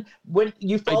 So then, when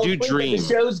you fall asleep, the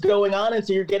show's going on, and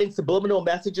so you're getting subliminal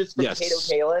messages from Kato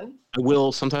Kaelin?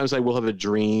 Sometimes I will have a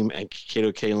dream, and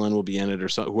Kato Kaelin will be in it, or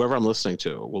whoever I'm listening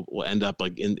to will end up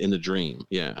like in the dream.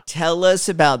 Yeah. Tell us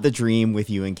about the dream with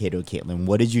you and Kato Kaelin.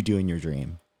 What did you do in your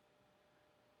dream?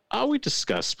 We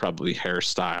discussed probably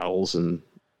hairstyles and.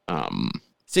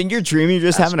 So in your dream, you're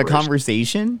just having a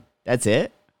conversation? That's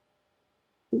it?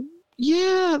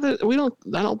 Yeah,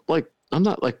 I'm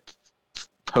not like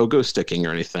pogo sticking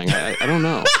or anything. I don't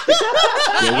know.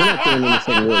 We're not doing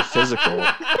anything really physical.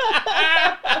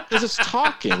 Because it's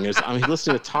talking. He's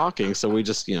listening to talking, so we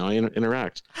just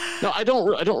interact. No, I don't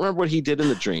remember what he did in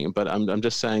the dream, but I'm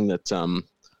just saying that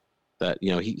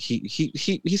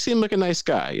he seemed like a nice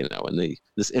guy, in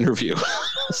this interview.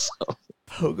 So.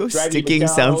 Pogo sticking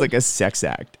sounds like a sex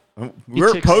act.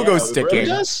 We're pogo sticking. Who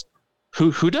does?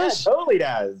 Who does? Yeah, totally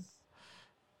does.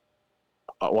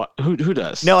 Who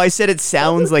does? No, I said it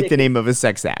sounds like the name of a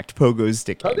sex act. Pogo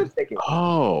sticking. Pogo sticking.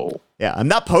 Oh. Yeah, I'm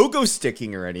not pogo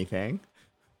sticking or anything.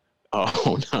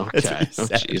 Oh, no. Okay. Oh,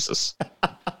 Jesus.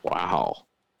 Wow.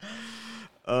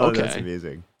 Oh, okay. That's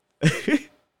amazing.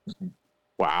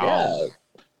 Wow. Yeah.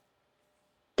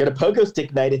 Get a pogo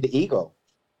stick night at the Eagle.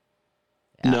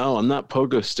 Yeah. No, I'm not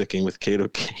pogo sticking with Kato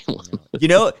Kaelin.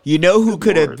 You know who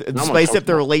could have spiced up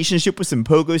the relationship with some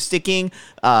pogo sticking?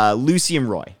 Lucy and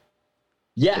Roy.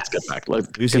 Yes. Let's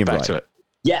get back to it.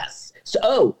 Yes.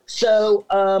 So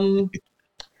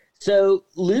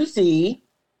Lucy,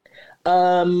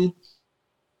 so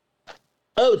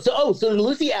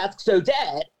Lucy asks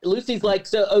Odette. Lucy's like,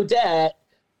 so Odette,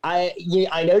 I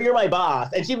know you're my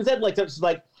boss, and she even said she's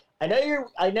like, I know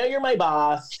you're my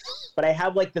boss, but I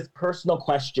have like this personal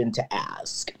question to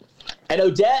ask. And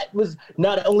Odette was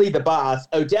not only the boss.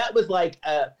 Odette was like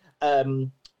a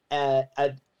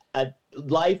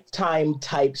Lifetime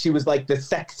type. She was like the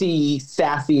sexy,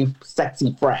 sassy,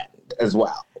 sexy friend as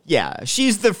well. Yeah,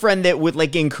 she's the friend that would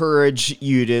like encourage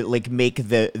you to like make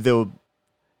the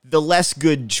less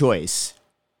good choice.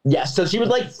 Yeah, so she was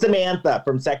like Samantha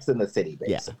from Sex and the City,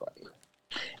 basically.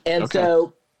 Yeah. And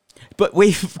so. But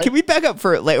wait, can we back up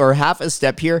for or half a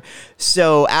step here?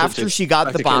 So after she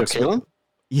got the box, after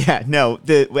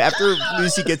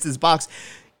Lucy gets this box,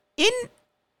 in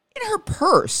her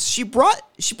purse, she brought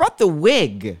the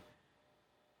wig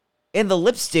and the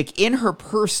lipstick in her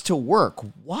purse to work.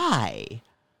 Why?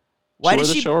 Why did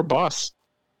she show her boss?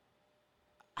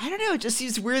 I don't know. It just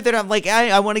seems weird that I'm like,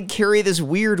 I want to carry this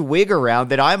weird wig around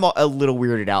that I'm a little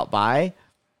weirded out by.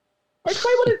 I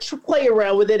probably want to play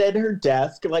around with it at her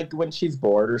desk, like when she's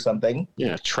bored or something.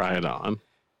 Yeah, try it on. Can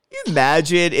you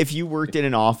imagine if you worked in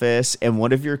an office and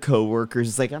one of your coworkers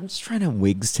is like, I'm just trying on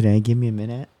wigs today. Give me a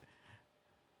minute.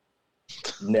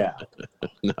 No.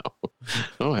 No.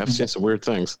 Oh, I've seen some weird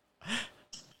things.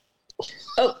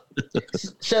 Oh,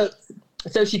 so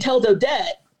she tells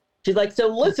Odette, she's like, so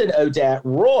listen, Odette,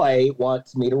 Roy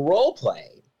wants me to role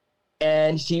play.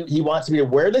 And he wants me to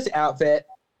wear this outfit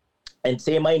and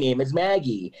say my name is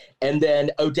Maggie. And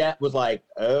then Odette was like,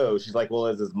 oh, she's like, well,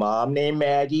 is his mom named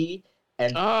Maggie?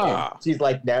 And she's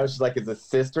like, no. She's like, is his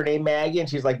sister named Maggie? And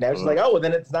she's like, no. She's like, oh, well,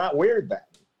 then it's not weird then.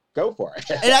 Go for it.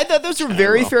 And I thought those were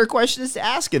very fair questions to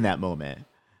ask in that moment.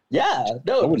 Yeah.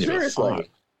 No, seriously.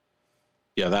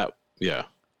 Yeah,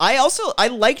 I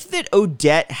liked that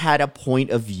Odette had a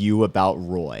point of view about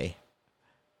Roy.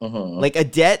 Like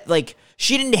Odette, like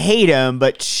she didn't hate him,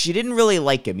 but she didn't really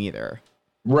like him either.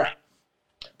 Right.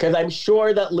 Because I'm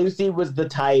sure that Lucy was the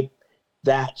type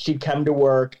that she'd come to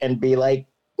work and be like,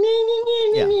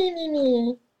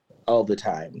 all the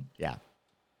time. Yeah.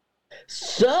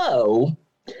 So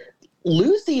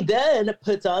Lucy then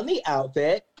puts on the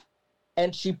outfit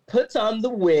and she puts on the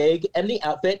wig and the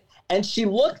outfit and she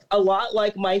looks a lot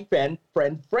like my friend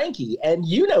Frankie. And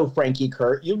you know Frankie,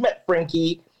 Kurt. You've met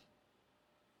Frankie.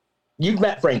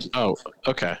 Oh,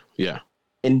 okay. Yeah.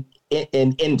 In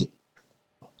Indy.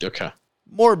 Okay.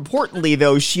 More importantly,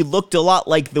 though, she looked a lot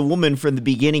like the woman from the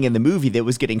beginning of the movie that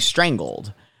was getting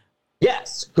strangled.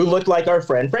 Yes, who looked like our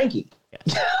friend Frankie.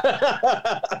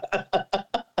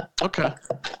 Okay.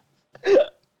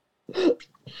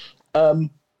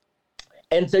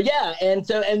 And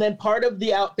then part of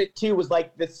the outfit too was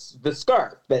like the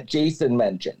scarf that Jason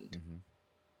mentioned.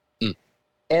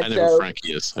 And I know who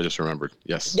Frankie is. I just remembered.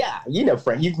 Yes. Yeah, you know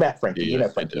Frank. You've met Frankie. Yeah, you know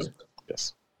Frankie. I do.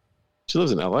 Yes. She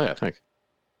lives in LA, I think.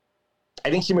 I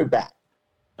think she moved back.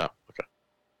 Oh, okay.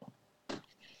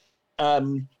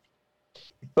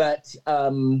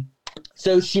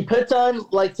 So she puts on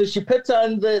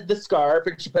the scarf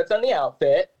and she puts on the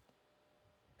outfit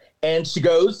and she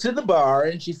goes to the bar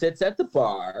and she sits at the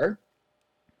bar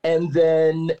and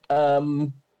then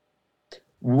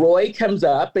Roy comes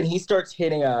up and he starts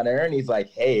hitting on her and he's like,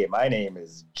 "Hey, my name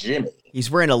is Jimmy." He's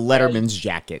wearing a Letterman's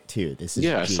jacket too. This is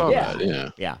I saw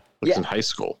that. Yeah. Looks in high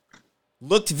school.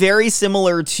 Looked very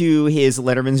similar to his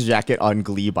Letterman's jacket on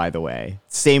Glee, by the way.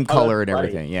 Same color and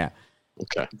everything. Yeah.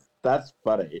 Okay. That's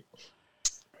funny.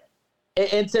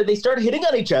 And so they start hitting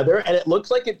on each other, and it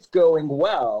looks like it's going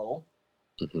well.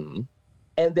 Mm-hmm.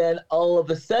 And then all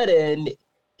of a sudden,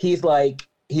 he's like,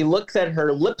 he looks at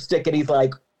her lipstick, and he's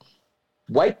like,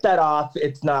 "Wipe that off.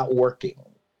 It's not working.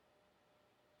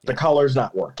 The color's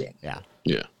not working." Yeah.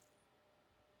 Yeah.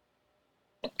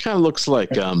 Kind of looks like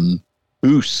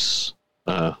Moose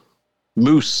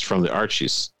from the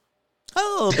Archies.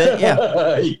 Oh, a little bit,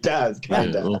 yeah. He does,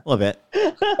 kind of. A little bit.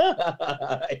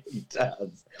 He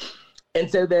does. And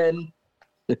so then,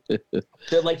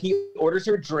 he orders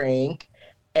her drink,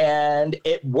 and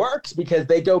it works because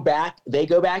they go back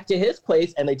to his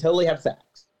place, and they totally have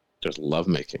sex. There's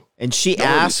lovemaking. And she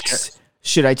asks,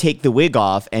 "Should I take the wig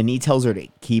off?" And he tells her to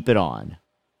keep it on.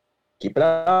 Keep it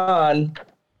on.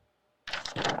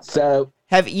 So,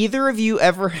 have either of you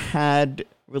ever had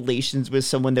relations with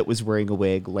someone that was wearing a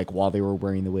wig, like while they were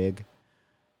wearing the wig?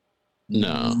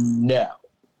 No.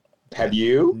 Have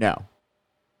you? No.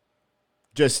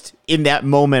 Just in that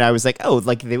moment, I was like, "Oh,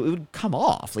 like it would come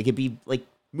off, like it'd be like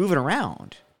moving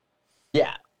around."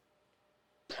 Yeah.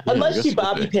 Unless she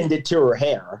bobby pinned it to her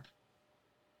hair.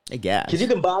 I guess. Because you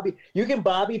can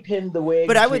bobby pin the wig.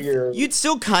 But you'd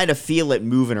still kind of feel it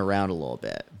moving around a little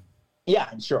bit. Yeah,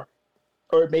 sure.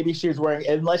 Or maybe she was wearing,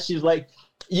 unless she's like,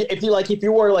 if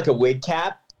you wore like a wig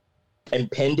cap and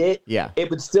pinned it, yeah, it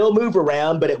would still move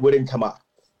around, but it wouldn't come off.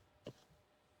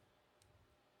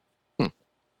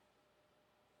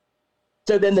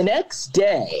 So then the next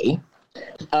day,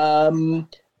 on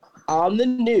the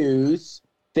news,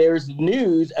 there's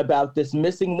news about this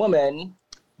missing woman,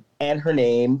 and her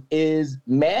name is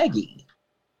Maggie.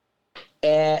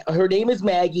 And her name is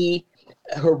Maggie.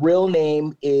 Her real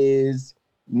name is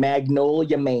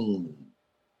Magnolia Maine.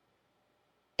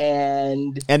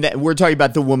 And we're talking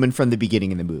about the woman from the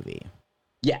beginning of the movie.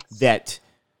 Yes. That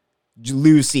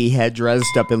Lucy had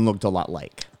dressed up and looked a lot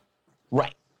like.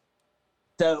 Right.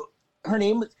 So her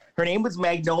name was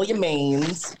Magnolia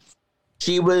Maines.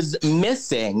 She was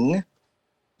missing.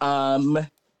 And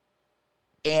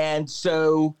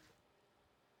so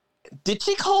did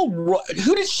she call Roy?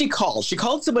 Who did she call? She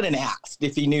called someone and asked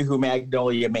if he knew who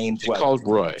Magnolia Maines was.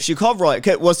 She called Roy.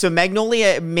 Okay, well, so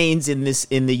Magnolia Maines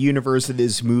in the universe of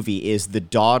this movie is the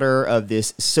daughter of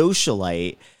this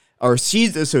socialite, or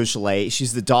she's the socialite.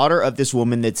 She's the daughter of this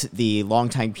woman that's the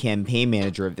longtime campaign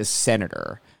manager of this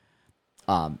senator.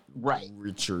 Right.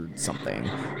 Richard something.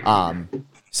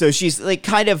 So she's like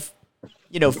kind of,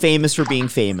 famous for being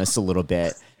famous a little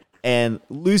bit. And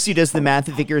Lucy does the math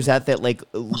and figures out that, like,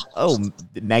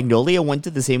 Magnolia went to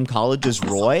the same college as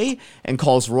Roy and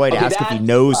calls Roy to ask if he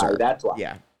knows her. That's why.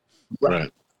 Yeah.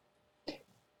 Right.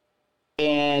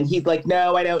 And he's like,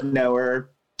 "No, I don't know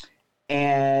her."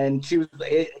 And she was,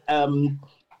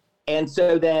 and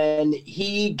so then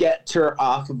he gets her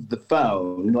off of the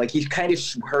phone. Like, he kind of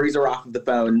hurries her off of the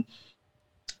phone.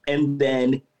 And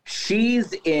then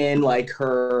she's in, like,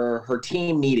 her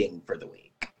team meeting for the week.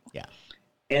 Yeah.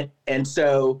 And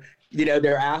so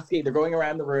they're going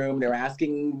around the room, they're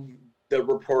asking the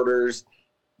reporters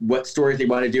what stories they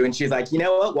want to do. And she's like, you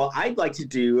know what? Well, I'd like to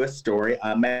do a story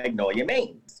on Magnolia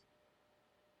Mains.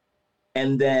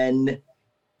 And then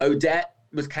Odette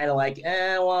was kind of like,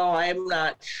 well, I'm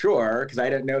not sure because I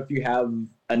don't know if you have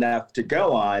enough to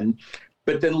go on.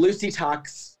 But then Lucy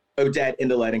talks Odette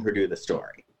into letting her do the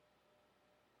story.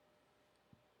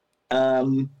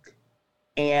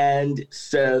 And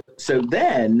so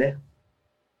then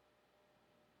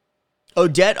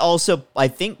Odette also, I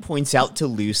think, points out to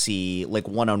Lucy, like,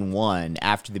 one-on-one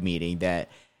after the meeting that,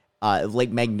 like,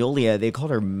 Magnolia, they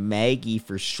called her Maggie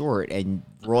for short, and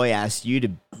Roy asked you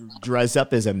to dress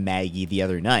up as a Maggie the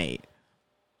other night.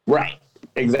 Right,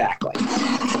 exactly.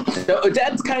 So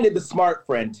Odette's kind of the smart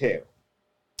friend, too.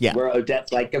 Yeah. Where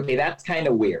Odette's like, okay, that's kind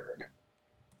of weird.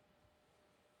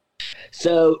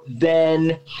 So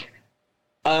then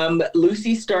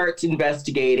Lucy starts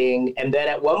investigating, and then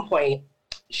at one point,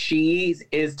 she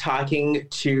is talking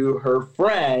to her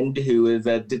friend who is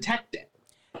a detective.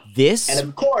 And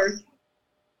of course...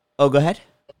 Oh, go ahead.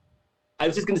 I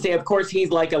was just going to say, of course, he's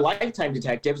like a Lifetime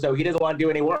detective, so he doesn't want to do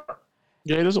any work.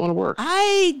 Yeah, he doesn't want to work.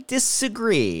 I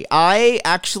disagree. I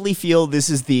actually feel this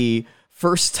is the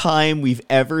first time we've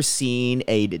ever seen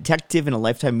a detective in a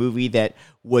Lifetime movie that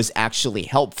was actually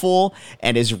helpful,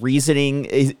 and his reasoning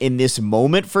in this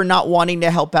moment for not wanting to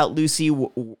help out Lucy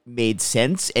made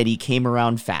sense, and he came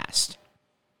around fast.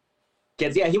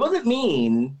 Because, yeah, he wasn't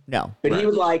mean. No. But he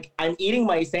was like, I'm eating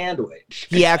my sandwich.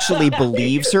 He actually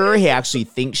believes her. He actually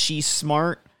thinks she's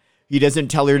smart. He doesn't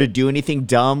tell her to do anything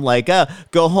dumb, like,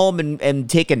 go home and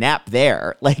take a nap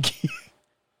there. Like,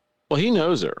 well, he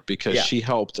knows her because she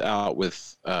helped out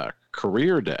with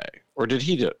Career Day. Or did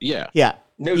he do it? Yeah. Yeah.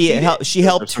 No, she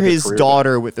helped his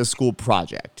daughter with a school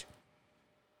project.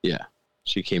 Yeah.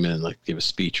 She came in and like gave a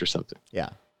speech or something. Yeah.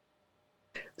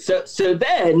 So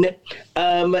then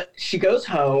she goes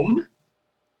home.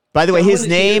 By the way, his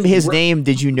name,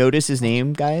 did you notice his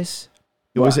name, guys?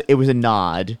 It was a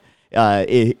nod.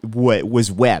 It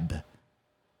was Webb.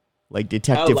 Like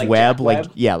Detective Webb,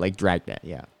 like Dragnet,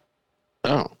 yeah.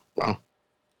 Oh, wow.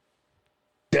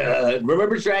 Dun,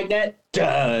 remember Dragnet?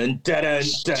 Dun, dun, dun,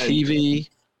 dun.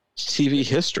 TV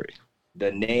history.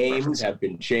 The names have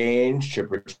been changed to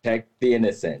protect the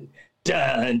innocent.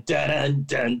 Dun, dun, dun,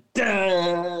 dun,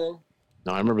 dun.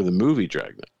 No, I remember the movie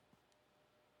Dragnet.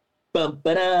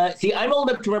 See, I'm old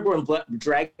enough to remember when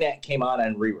Dragnet came on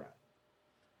rerun.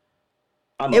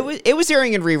 It was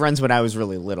airing in reruns when I was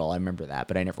really little. I remember that,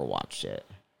 but I never watched it.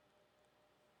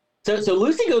 So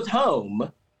Lucy goes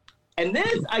home, and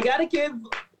this I gotta give.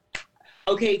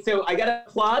 Okay, so I gotta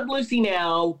applaud Lucy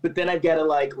now, but then I've gotta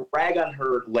like rag on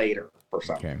her later or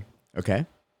something. Okay.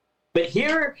 But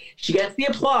here she gets the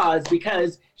applause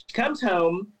because she comes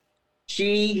home,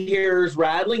 she hears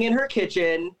rattling in her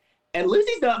kitchen, and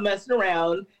Lucy's not messing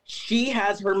around. She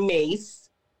has her mace.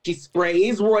 She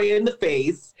sprays Roy in the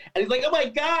face, and he's like, "Oh my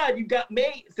God, you've got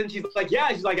mace!" And she's like, "Yeah."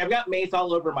 She's like, "I've got mace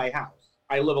all over my house.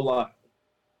 I live alone."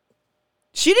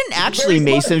 She didn't actually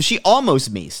mace him. She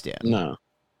almost maced him. No.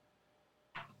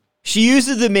 She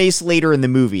uses the mace later in the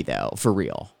movie, though, for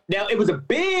real. Now, it was a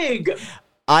big...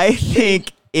 I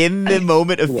think in the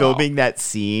moment of filming that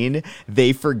scene,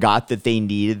 they forgot that they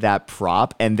needed that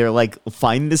prop, and they're like,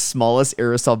 find the smallest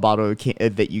aerosol bottle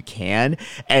that you can,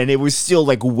 and it was still,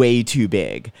 like, way too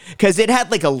big. Because it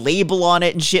had, like, a label on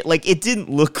it and shit. Like, it didn't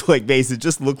look like mace. It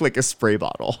just looked like a spray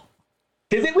bottle.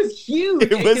 Because it was huge.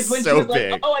 It was when so she was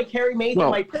big. Like, oh, I carry mace in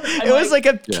my purse. It was like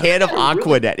a can of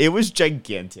Aquanet. It was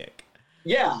gigantic.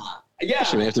 Yeah.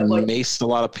 She may have to mace a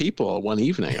lot of people one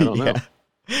evening. I don't know.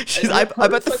 I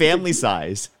bet the family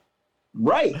size.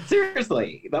 Right.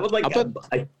 Seriously. That was like...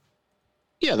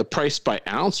 Yeah, the price by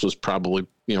ounce was probably,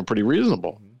 pretty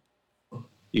reasonable.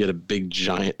 You get a big,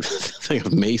 giant thing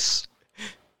of mace.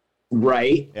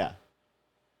 Right. Yeah.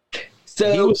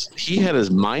 So he had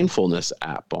his mindfulness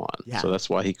app on, so that's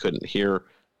why he couldn't hear.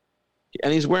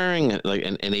 And he's wearing like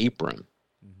an apron.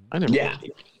 I never. Yeah.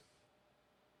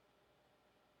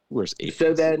 Where's aprons?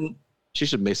 So then she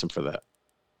should mace him for that.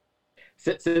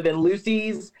 So then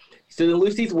Lucy's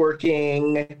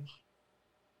working.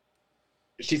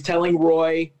 She's telling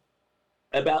Roy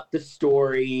about the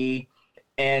story,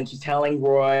 and she's telling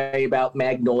Roy about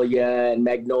Magnolia,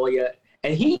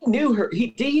 and he knew her.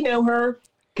 Did he know her?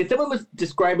 Because someone was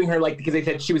describing her because they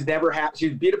said she was never happy. She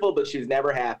was beautiful, but she was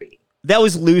never happy. That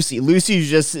was Lucy. Lucy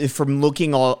just from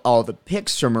looking all the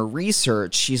pics from her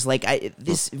research, she's like,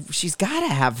 she's got to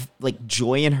have like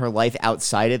joy in her life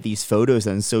outside of these photos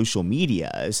on social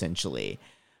media, essentially.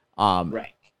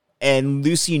 Right. And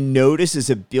Lucy notices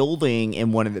a building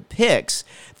in one of the pics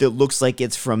that looks like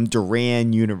it's from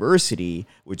Duran University,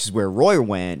 which is where Roy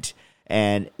went,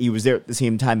 and he was there at the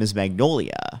same time as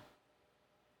Magnolia.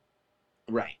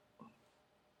 Right.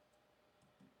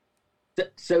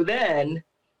 So then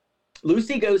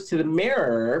Lucy goes to the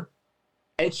mirror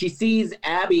and she sees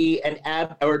Abby and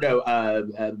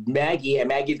Maggie, and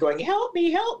Maggie's going, "Help me,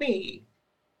 help me."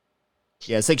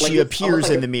 Yeah, it's like she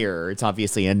appears in the mirror. It's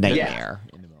obviously a nightmare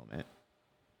in the moment.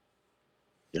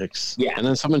 Yikes. Yeah. And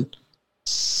then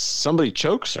somebody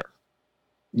chokes her.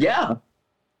 Yeah.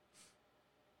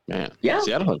 Man. Yeah.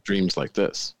 See, I don't have dreams like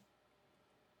this.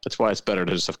 That's why it's better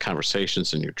to just have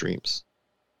conversations in your dreams.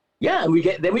 Yeah, and we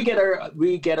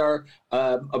get our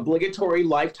obligatory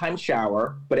lifetime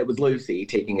shower, but it was Lucy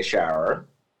taking a shower.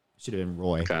 Should have been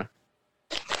Roy. Okay.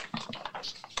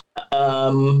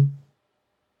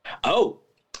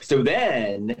 So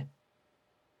then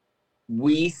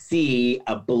we see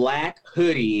a black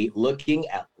hoodie looking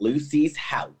at Lucy's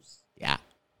house. Yeah.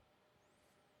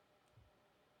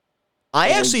 I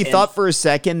actually thought for a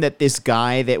second that this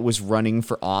guy that was running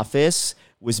for office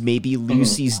was maybe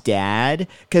Lucy's dad,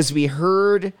 because we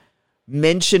heard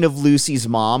mention of Lucy's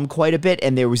mom quite a bit,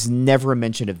 and there was never a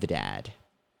mention of the dad.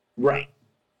 Right.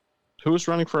 Who was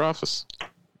running for office?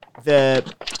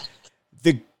 The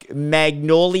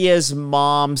Magnolia's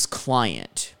mom's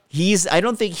client. I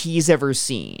don't think he's ever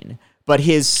seen, but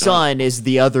his son is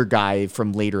the other guy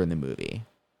from later in the movie.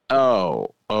 Oh,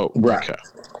 right. Okay.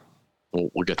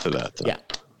 We'll get to that then. Yeah.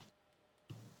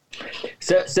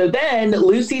 So then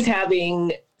Lucy's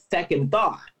having second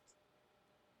thoughts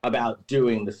about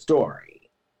doing the story.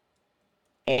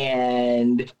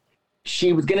 And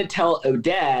she was going to tell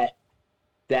Odette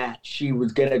that she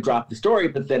was going to drop the story,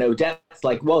 but then Odette's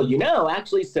like, well,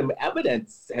 actually some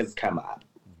evidence has come up.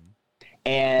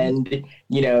 And,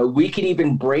 we can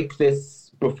even break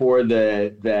this before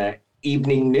the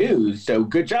evening news. So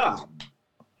good job.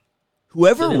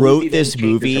 Whoever wrote this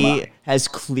movie has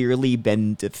clearly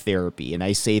been to therapy, and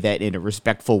I say that in a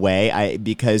respectful way,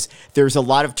 because there's a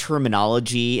lot of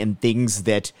terminology and things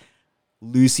that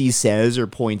Lucy says or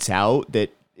points out that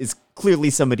is clearly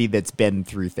somebody that's been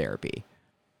through therapy.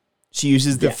 She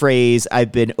uses the phrase,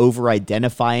 "I've been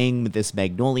over-identifying with this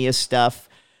Magnolia stuff."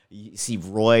 You see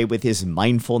Roy with his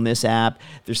mindfulness app.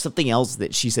 There's something else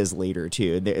that she says later,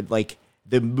 too. And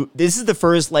this is the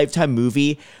first Lifetime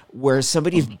movie where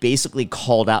somebody's basically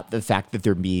called out the fact that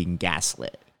they're being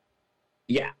gaslit.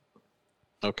 Yeah.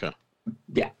 Okay.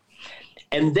 Yeah.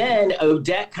 And then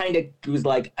Odette kind of was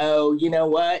like, oh, you know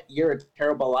what? You're a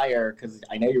terrible liar because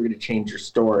I know you're going to change your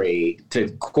story to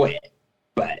quit.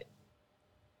 But,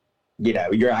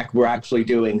 we're actually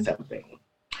doing something.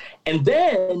 And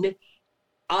then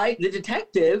the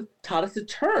detective taught us a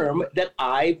term that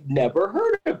I've never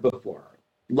heard of before.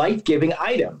 Life-giving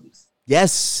items.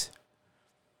 Yes.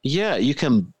 Yeah, you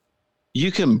can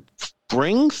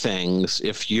bring things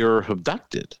if you're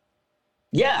abducted.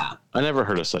 Yeah. I never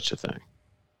heard of such a thing.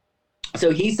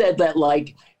 So he said that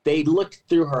they looked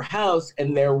through her house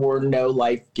and there were no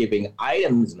life-giving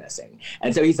items missing.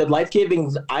 And so he said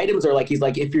life-giving items are he's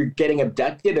like, if you're getting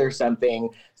abducted or something,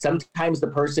 sometimes the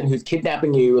person who's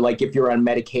kidnapping you, if you're on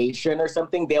medication or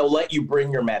something, they'll let you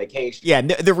bring your medication. Yeah,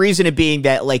 the reason it being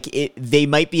that they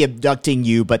might be abducting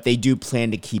you, but they do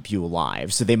plan to keep you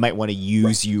alive. So they might want to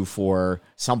use you for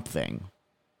something.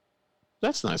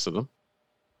 That's nice of them.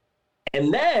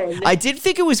 And then I did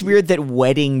think it was weird that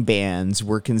wedding bands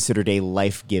were considered a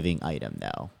life-giving item,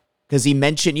 though, because he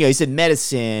mentioned, he said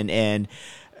medicine and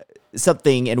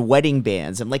something and wedding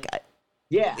bands. I'm like,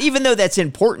 yeah, even though that's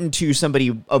important to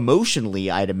somebody emotionally,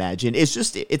 I'd imagine it's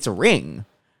a ring.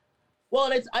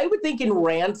 Well, and I would think in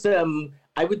ransom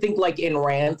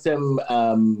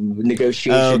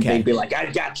negotiations, they'd be like,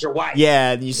 I got your wife.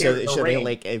 Yeah, and you show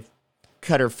they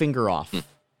cut her finger off.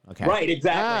 Okay. Right,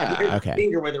 exactly. Here's okay. a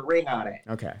finger with a ring on it.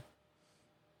 Okay.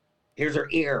 Here's her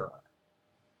ear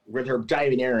with her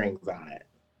diamond earrings on it.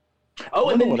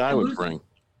 Oh, and then what I would bring.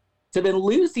 So then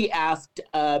Lucy asked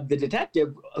the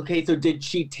detective, okay, so did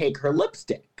she take her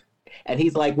lipstick? And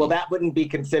he's like, well, that wouldn't be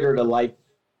considered a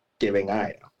life-giving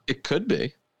item. It could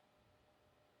be.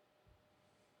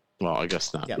 Well, I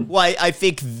guess not. Yeah. Well, I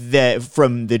think that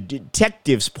from the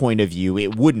detective's point of view,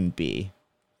 it wouldn't be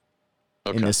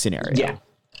in this scenario. Yeah.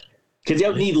 Because you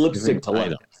don't need lipstick to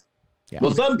lip. Yeah.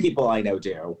 Well, some people I know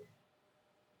do.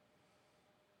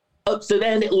 Oh, so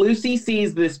then Lucy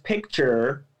sees this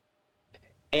picture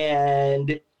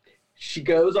and she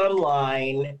goes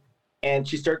online and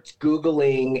she starts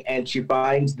Googling and she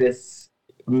finds this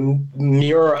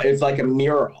mural. It's like a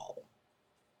mural.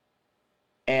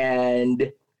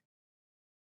 And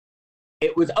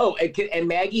it was, and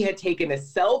Maggie had taken a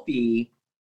selfie,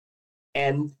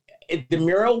 and the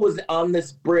mural was on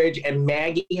this bridge, and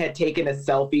Maggie had taken a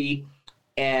selfie,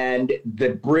 and the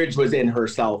bridge was in her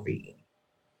selfie.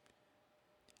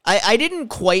 I didn't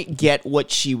quite get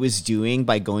what she was doing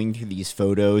by going through these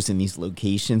photos and these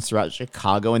locations throughout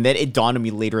Chicago. And then it dawned on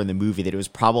me later in the movie that it was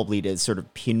probably to sort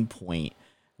of pinpoint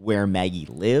where Maggie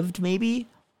lived, maybe?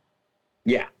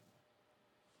 Yeah.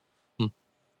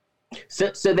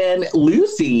 So then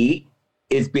Lucy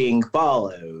is being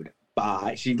followed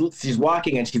by, she's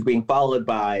walking and she's being followed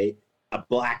by a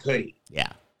black hoodie.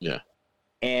 Yeah. Yeah.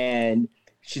 And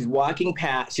she's walking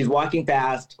fast.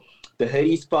 The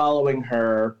hoodie's following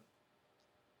her.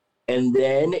 And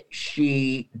then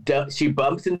she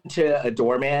bumps into a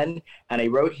doorman. And I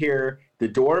wrote here, the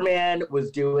doorman was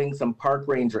doing some park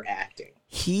ranger acting.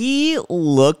 He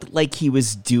looked like he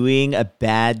was doing a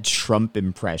bad Trump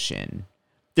impression.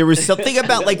 There was something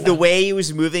about like the way he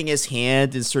was moving his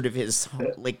hand and sort of his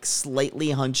like slightly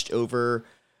hunched over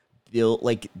built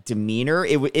like demeanor.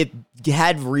 It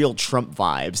had real Trump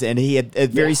vibes, and he had a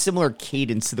very similar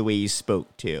cadence to the way he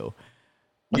spoke too.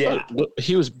 Yeah,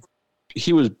 he was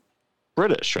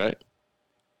British, right?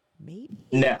 Maybe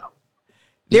no.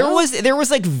 There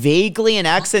was like vaguely an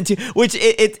accent too, which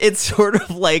it's sort of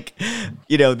like,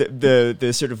 you know,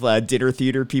 the sort of dinner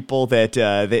theater people that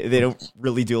they don't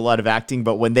really do a lot of acting,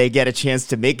 but when they get a chance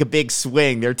to make a big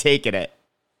swing, they're taking it.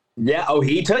 Yeah. Oh,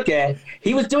 he took it.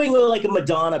 He was doing like a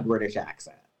Madonna British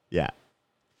accent. Yeah.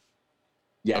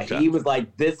 Yeah. Okay. He was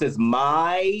like, "This is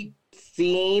my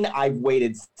scene. I've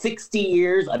waited 60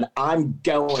 years, and I'm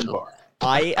going for it."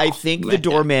 I think the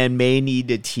doorman may need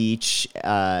to teach,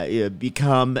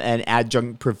 become an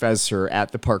adjunct professor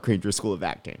at the Park Ranger School of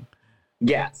Acting.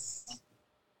 Yes.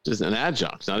 Just an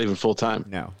adjunct, not even full time.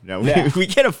 No, Yeah. we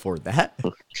can't afford that.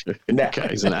 No. Okay,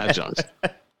 he's an adjunct.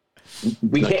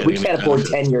 We can't afford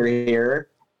tenure here.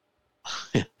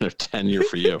 They're tenure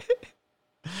for you.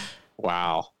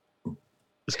 Wow.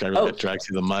 This guy really got dragged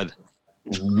through the mud.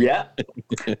 Yeah.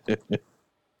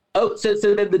 So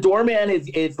then the doorman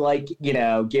is like, you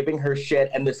know, giving her shit,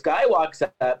 and this guy walks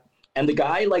up, and the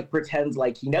guy like pretends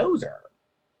like he knows her.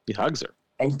 He hugs her.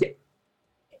 And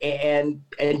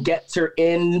gets her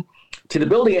in to the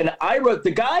building. And I wrote,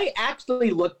 the guy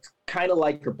actually looked kind of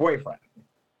like her boyfriend. A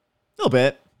little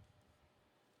bit.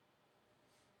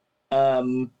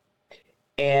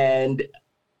 And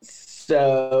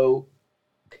so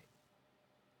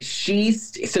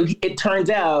it turns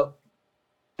out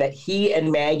that he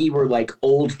and Maggie were like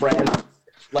old friends,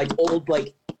 like old,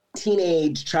 like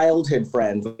teenage childhood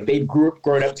friends. Like they'd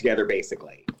grown up together,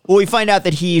 basically. Well, we find out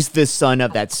that he's the son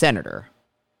of that senator.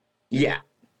 Yeah.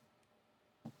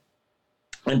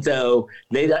 And so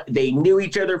they knew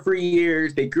each other for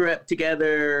years. They grew up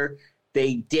together.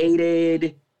 They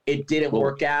dated. It didn't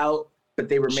work out, but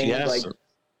they remained like.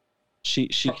 She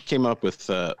came up with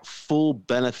a full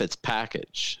benefits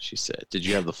package. She said, "Did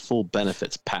you have the full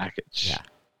benefits package?" Yeah.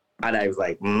 And I was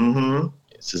like, "Mm-hmm."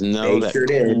 He says, "No, they sure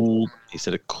did." He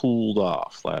said it cooled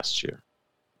off last year.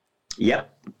 Yep.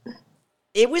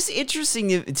 It was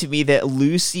interesting to me that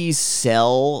Lucy's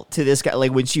sell to this guy,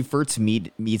 like when she first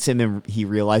meets him and he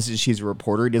realizes she's a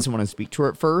reporter, he doesn't want to speak to her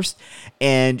at first.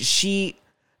 And she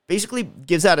basically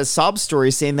gives out a sob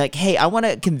story saying like, "Hey, I want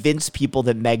to convince people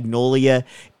that Magnolia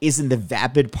isn't the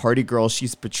vapid party girl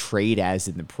she's portrayed as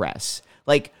in the press."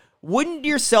 Like, wouldn't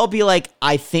your cell be like,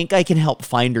 "I think I can help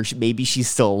find her. Maybe she's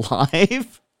still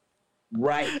alive"?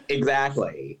 Right.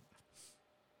 Exactly.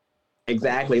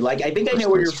 Exactly. Like, I think I know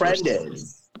where your friend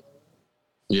is.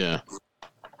 Yeah.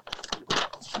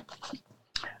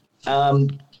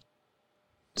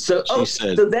 So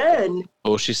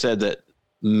she said that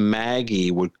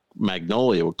Magnolia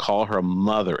would call her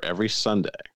mother every Sunday.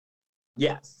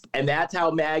 Yes. And that's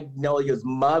how Magnolia's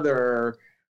mother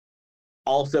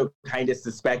also kind of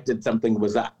suspected something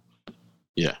was up.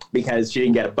 Yeah. Because she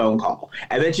didn't get a phone call.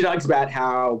 And then she talks about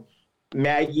how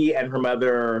Maggie and her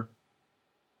mother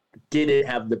didn't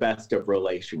have the best of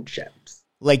relationships.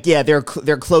 Like, yeah, they're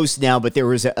close now, but there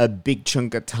was a big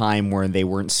chunk of time where they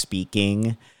weren't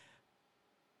speaking.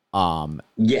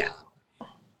 Yeah.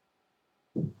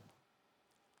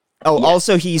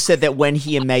 Also, he said that when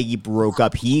he and Maggie broke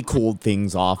up, he cooled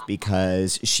things off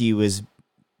because she was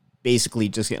basically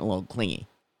just getting a little clingy.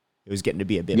 It was getting to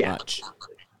be a bit much.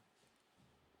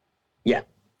 Yeah.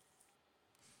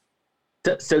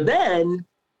 So then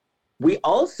we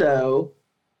also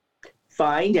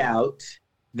find out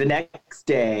the next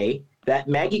day that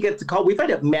Maggie gets a call. We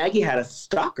find out Maggie had a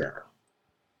stalker.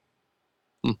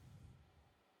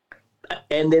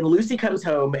 And then Lucy comes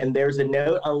home, and there's a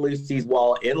note on Lucy's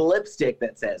wall in lipstick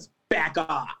that says, "Back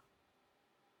off."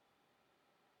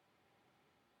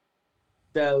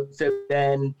 So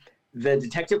then the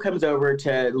detective comes over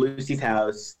to Lucy's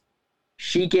house.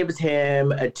 She gives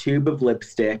him a tube of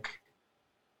lipstick.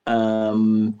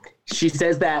 She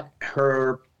says that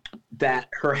her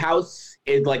house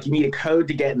is like, you need a code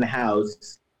to get in the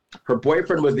house. Her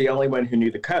boyfriend was the only one who knew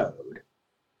the code.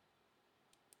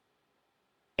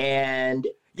 And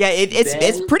yeah,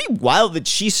 it's pretty wild that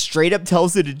she straight up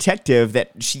tells the detective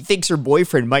that she thinks her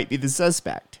boyfriend might be the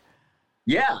suspect.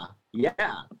 Yeah.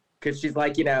 Because she's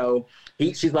like,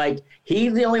 she's like,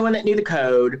 he's the only one that knew the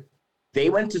code. They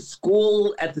went to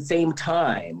school at the same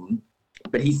time,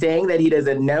 but he's saying that he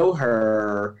doesn't know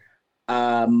her.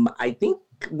 I think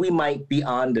we might be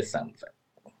onto something.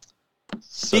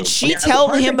 So, did she tell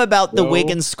him about the wig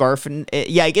and scarf? And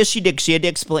yeah, I guess she did. She had to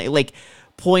explain,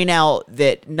 point out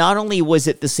that not only was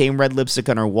it the same red lipstick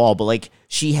on her wall, but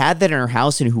she had that in her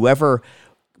house, and whoever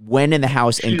went in the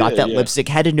house and got that lipstick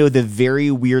had to know the very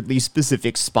weirdly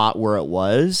specific spot where it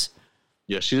was.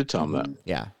 Yeah, she did tell him that.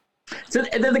 Yeah. So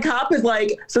and then the cop is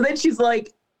like, so then she's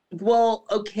like, well,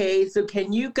 okay, so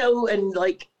can you go and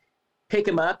pick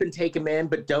him up and take him in,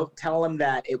 but don't tell him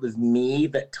that it was me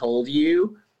that told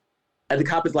you. And the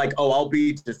cop is like, oh, I'll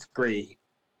be discreet.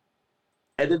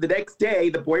 And then the next day,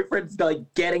 the boyfriend's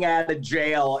getting out of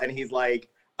jail, and he's like,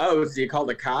 oh, so you called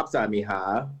the cops on me,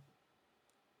 huh?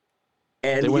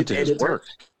 And they went to his work.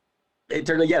 They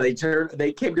came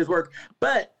to his work.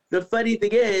 But the funny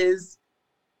thing is,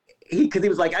 because he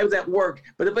was like, I was at work.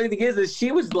 But the funny thing is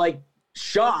she was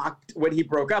shocked when he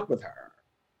broke up with her.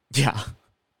 Yeah.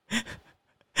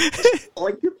 She's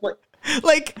like,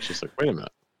 wait a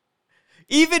minute.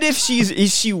 Even if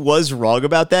she was wrong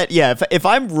about that, yeah. If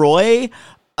I'm Roy,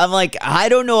 I'm like, I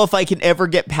don't know if I can ever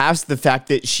get past the fact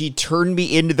that she turned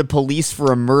me into the police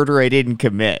for a murder I didn't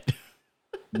commit.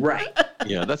 Right.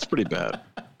 Yeah, that's pretty bad.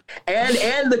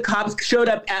 And the cops showed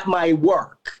up at my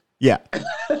work. Yeah.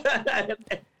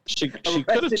 She could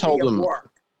have told him.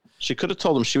 She could have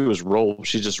told him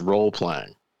she's just role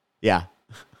playing. Yeah.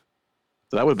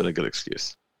 So that would have been a good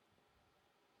excuse.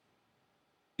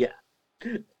 Yeah.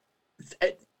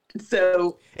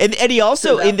 So and he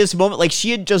also in this moment,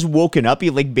 she had just woken up. He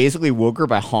basically woke her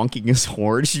by honking his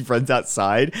horn. She runs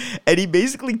outside, and he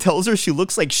basically tells her she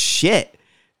looks like shit.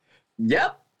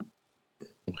 Yep.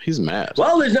 He's mad.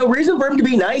 Well, there's no reason for him to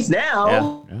be nice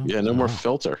now. Yeah, no more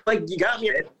filter. You got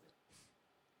me.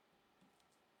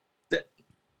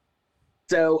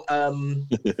 So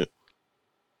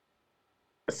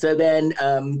so then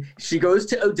she goes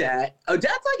to Odette.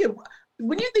 Odette's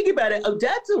when you think about it,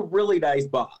 Odette's a really nice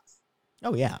boss.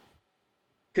 Oh, yeah.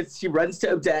 Because she runs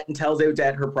to Odette and tells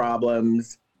Odette her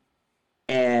problems.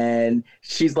 And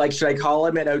she's like, should I call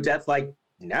him? And Odette's like,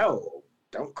 no,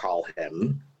 don't call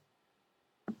him.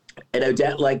 And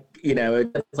Odette, Odette's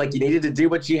like, you needed to do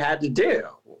what you had to do.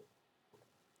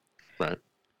 Right.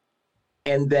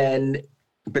 And then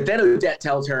Odette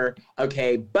tells her,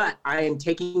 okay, but I am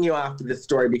taking you off of this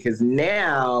story because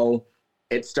now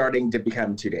it's starting to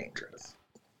become too dangerous.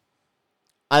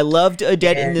 I loved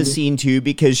Odette in this scene, too,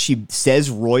 because she says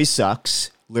Roy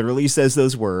sucks, literally says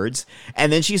those words, and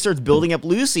then she starts building up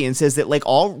Lucy and says that,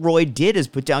 all Roy did is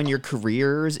put down your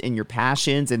careers and your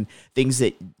passions and things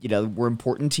that, were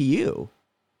important to you.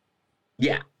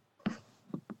 Yeah.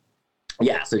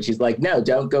 Yeah, so she's like, no,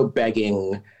 don't go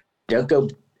begging. Don't go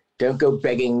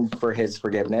begging for his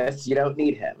forgiveness. You don't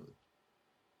need him.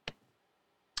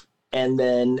 And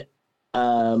then,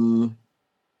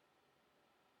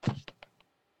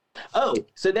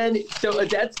 so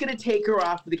Odette's going to take her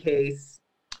off the case.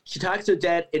 She talks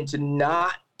Odette into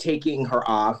not taking her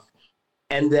off.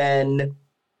 And then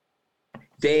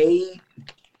then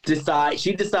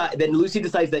Lucy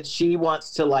decides that she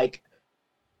wants to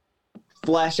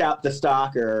flesh out the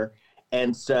stalker.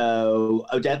 And so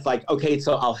Odette's like, okay,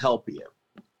 so I'll help you.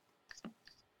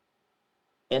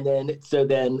 And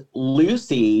then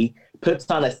Lucy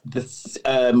puts on the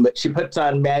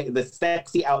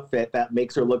sexy outfit that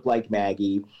makes her look like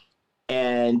Maggie,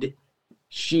 and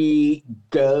she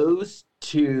goes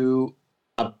to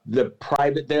Maggie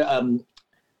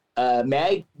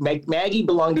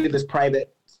belonged to this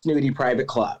snooty private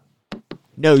club.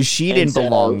 No, she didn't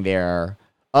belong there.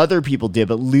 Other people did,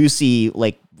 but Lucy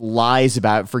lies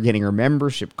about forgetting her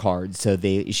membership card, so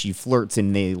she flirts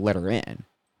and they let her in.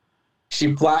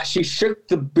 She shook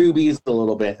the boobies a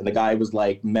little bit, and the guy was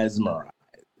mesmerized.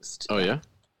 Oh yeah,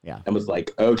 yeah, and was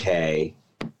like, okay,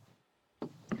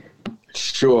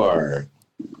 sure.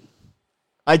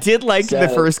 I did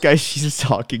the first guy she's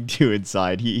talking to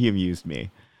inside. He amused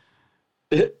me.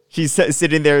 She's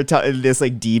sitting there, and this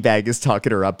like D-bag is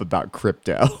talking her up about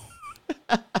crypto.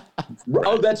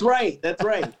 Oh, that's right. That's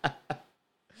right.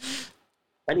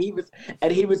 And he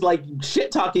was like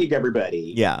shit talking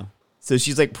everybody. Yeah. So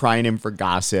she's like prying him for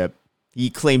gossip. He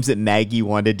claims that Maggie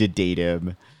wanted to date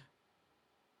him.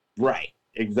 Right.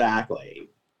 Exactly.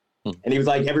 And he was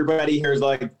like, everybody here is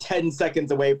like 10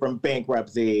 seconds away from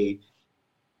bankruptcy.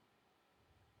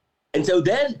 And so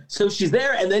she's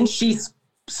there, and then she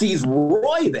sees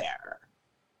Roy there.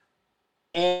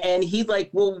 And he's like,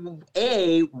 well,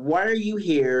 A, why are you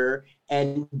here?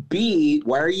 And B,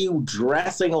 why are you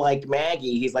dressing like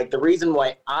Maggie? He's like, the reason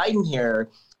why I'm here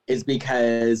is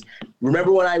because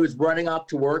remember when I was running off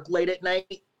to work late at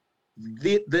night?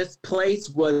 This place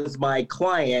was my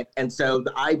client, and so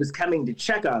I was coming to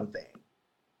check on things.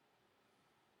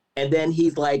 And then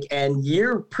he's like, and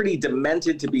you're pretty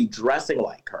demented to be dressing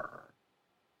like her.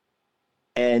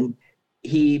 And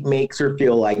he makes her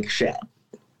feel like shit.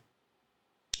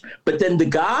 But then the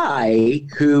guy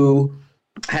who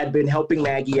had been helping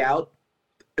Maggie out,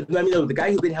 the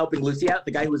guy who'd been helping Lucy out,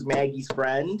 the guy who was Maggie's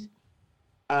friend,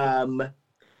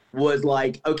 was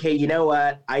like, okay, you know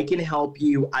what? I can help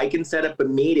you. I can set up a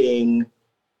meeting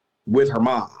with her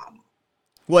mom.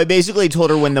 Well, I basically told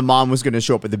her when the mom was going to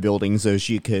show up at the building so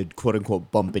she could, quote unquote,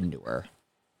 bump into her.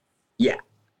 Yeah.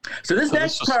 So this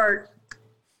next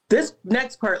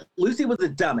part, Lucy was a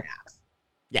dumbass.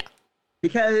 Yeah.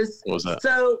 Because, what was that?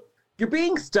 So you're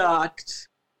being stalked.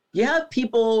 You have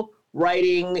people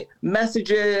writing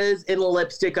messages in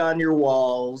lipstick on your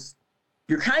walls.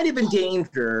 You're kind of in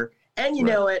danger. And you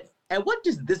know it. And what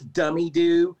does this dummy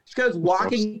do? She goes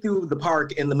walking through the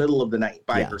park in the middle of the night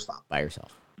by herself. By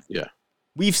herself. Yeah.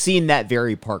 We've seen that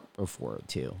very park before,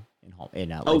 too, in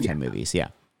Lifetime movies. Yeah.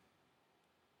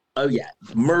 Oh, yeah.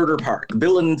 Murder Park.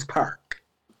 Villains Park.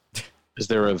 Is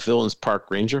there a Villains Park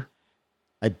Ranger?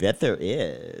 I bet there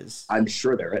is. I'm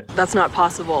sure there is. That's not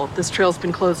possible. This trail's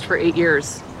been closed for 8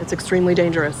 years. It's extremely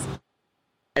dangerous.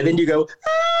 And then you go,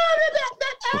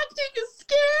 that acting is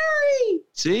scary.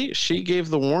 See, she gave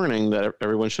the warning that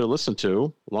everyone should have listened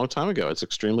to a long time ago. It's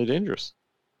extremely dangerous.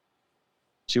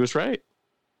 She was right.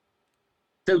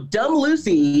 So dumb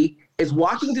Lucy is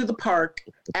walking through the park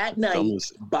at night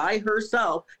by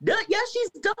herself. Yeah, she's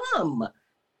dumb.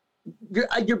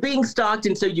 You're being stalked,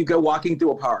 and so you go walking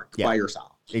through a park by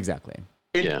yourself. Exactly.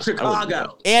 In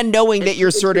Chicago. And knowing that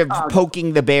you're sort of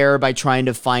poking the bear by trying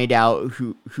to find out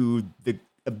who the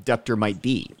abductor might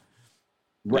be.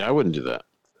 Right. Yeah, I wouldn't do that.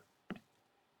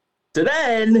 So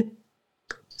then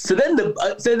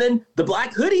the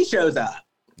Black Hoodie shows up.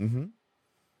 Mm-hmm.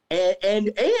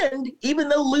 And even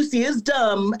though Lucy is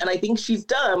dumb, and I think she's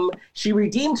dumb, she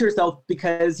redeems herself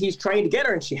because he's trying to get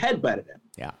her and she headbutted him.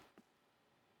 Yeah.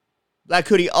 Black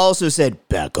Hoodie also said,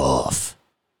 back off.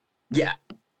 Yeah.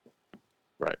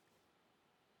 Right.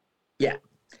 Yeah.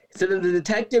 So then the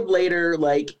detective later,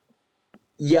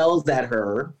 yells at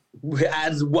her,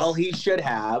 as well he should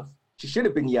have. She should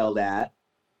have been yelled at.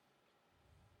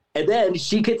 And then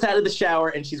she gets out of the shower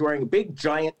and she's wearing a big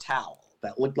giant towel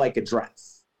that looked like a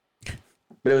dress.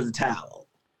 But it was a towel.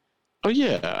 Oh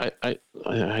yeah,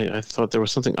 I thought there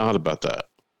was something odd about that.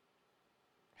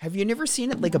 Have you never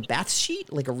seen it like a bath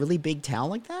sheet, like a really big towel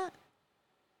like that?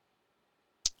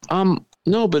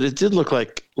 No, but it did look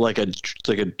like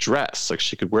a dress, like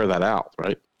she could wear that out,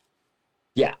 right?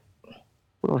 Yeah.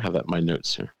 Where do I have that in my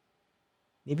notes here?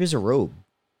 Maybe it's a robe.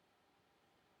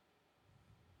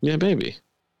 Yeah, maybe.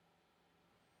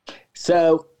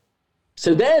 So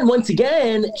then, once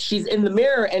again, she's in the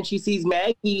mirror and she sees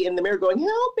Maggie in the mirror going,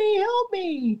 help me, help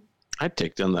me. I'd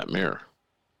take down that mirror.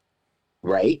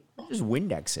 Right? Just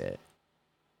Windex it.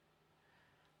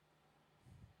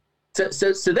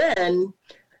 So then,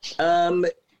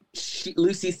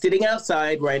 Lucy's sitting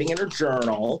outside writing in her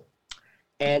journal,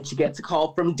 and she gets a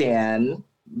call from Dan,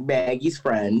 Maggie's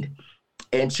friend,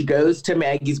 and she goes to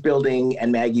Maggie's building,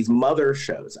 and Maggie's mother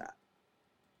shows up.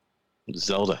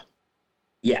 Zelda.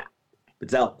 Yeah.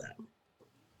 Zelda.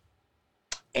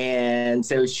 And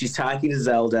so she's talking to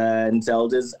Zelda, and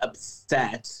Zelda's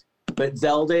upset, but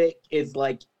Zelda is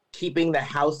keeping the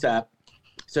house up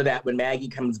so that when Maggie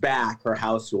comes back, her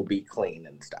house will be clean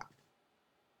and stuff.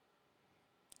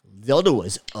 Zelda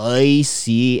was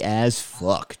icy as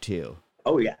fuck too.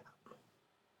 Oh yeah.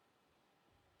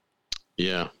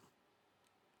 Yeah.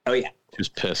 Oh yeah. She was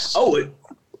pissed. Oh,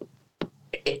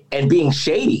 and being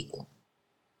shady.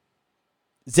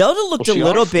 Zelda looked a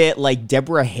little bit like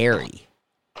Deborah Harry.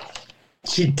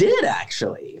 She did,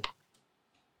 actually.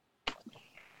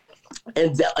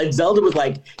 And Zelda was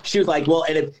well,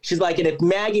 and if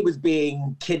Maggie was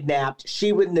being kidnapped,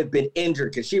 she wouldn't have been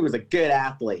injured because she was a good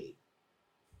athlete.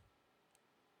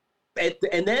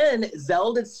 and then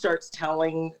Zelda starts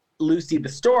telling Lucy the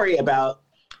story about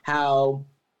how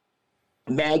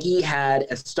Maggie had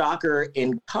a stalker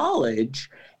in college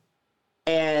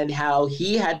and how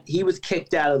he was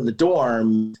kicked out of the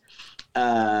dorm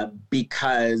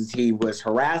because he was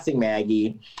harassing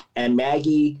Maggie, and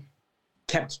Maggie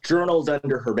kept journals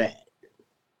under her bed.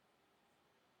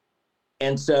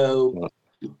 And so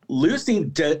Lucy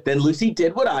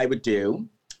did what I would do.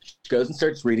 She goes and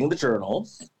starts reading the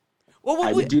journals. Well,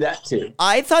 I would do that too.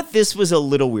 I thought this was a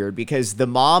little weird because the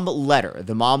mom let her.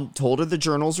 The mom told her the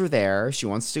journals are there. She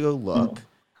wants to go look.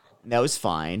 And that was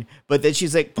fine. But then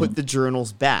she's like, put the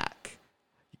journals back.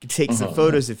 You can take some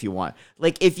photos if you want.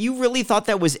 Like, if you really thought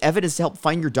that was evidence to help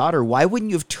find your daughter, why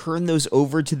wouldn't you have turned those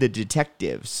over to the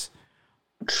detectives?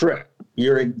 True.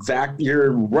 You're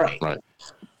right. Right.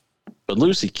 But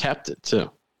Lucy kept it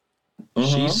too.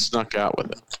 She snuck out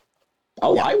with it.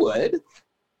 Oh, yeah. I would.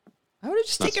 I would have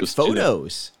just taken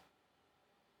photos.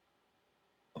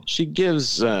 She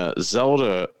gives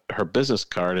Zelda her business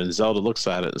card, and Zelda looks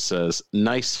at it and says,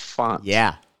 "Nice font."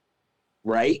 Yeah.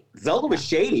 Right? Zelda was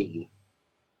shady.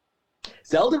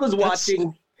 Zelda was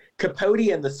watching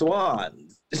Capote and the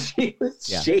Swans. She was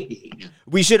shady.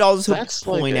 We should also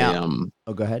point out.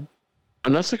 Oh, go ahead.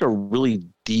 And that's like a really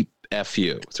deep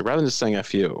FU. So rather than just saying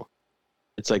FU,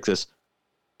 it's like this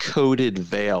coded,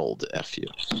 veiled FU.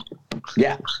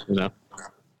 Yeah. You know?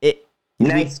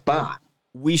 Nice spot.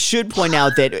 We should point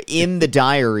out that in the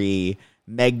diary,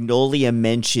 Magnolia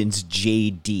mentions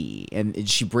JD, and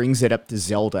she brings it up to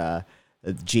Zelda.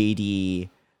 JD,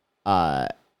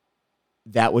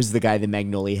 that was the guy that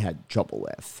Magnolia had trouble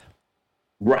with.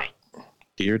 Right.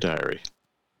 Dear diary.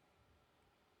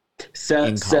 So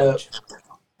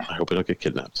I hope I don't get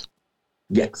kidnapped.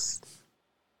 Yes.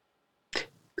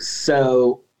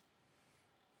 So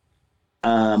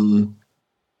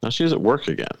now she's at work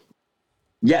again.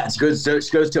 Yeah, she goes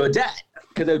to Odette,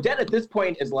 because Odette at this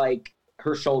point is like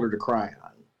her shoulder to cry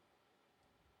on.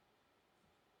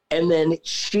 And then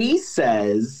she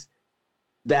says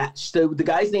that, so the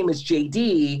guy's name is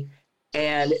JD,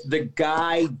 and the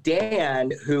guy,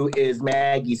 Dan, who is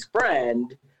Maggie's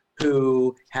friend,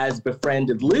 who has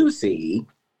befriended Lucy,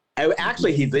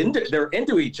 actually they're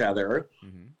into each other.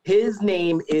 His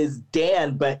name is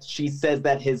Dan, but she says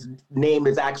that his name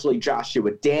is actually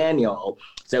Joshua Daniel.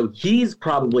 So he's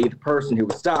probably the person who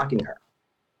was stalking her.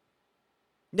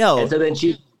 No. And so then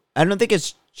I don't think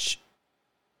it's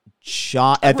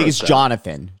I think it's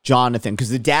Jonathan. Jonathan, because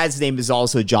the dad's name is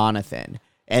also Jonathan.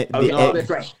 That's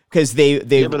right. Because they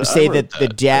say that the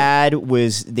dad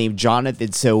was named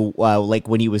Jonathan. So like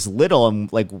when he was little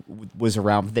and like was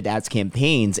around for the dad's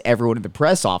campaigns, everyone in the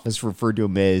press office referred to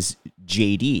him as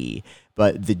JD,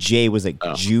 but the J was like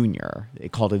Junior. They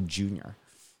called him Junior.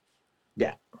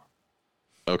 Yeah.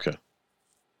 Okay.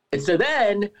 And so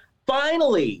then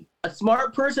finally, a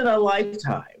smart person on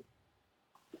Lifetime.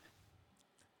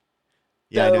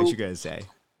 Yeah, I know what you're gonna say.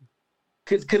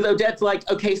 Because Odette's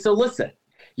like, okay, so listen,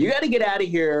 you got to get out of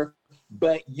here,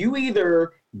 but you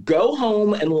either go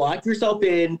home and lock yourself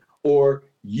in, or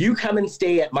you come and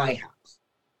stay at my house.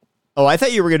 Oh, I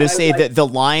thought you were going to say that the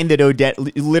line that Odette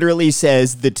literally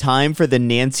says, "The time for the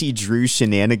Nancy Drew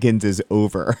shenanigans is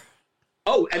over."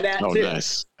 Oh, and that too.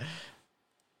 Nice.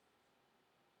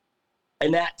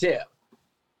 And that too.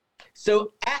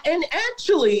 So, and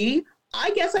actually,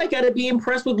 I guess I got to be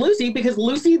impressed with Lucy, because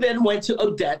Lucy then went to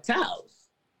Odette's house.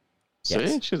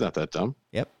 See, she's not that dumb.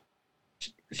 Yep.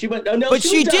 She went. Oh no, but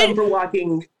she was did dumb for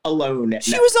walking alone.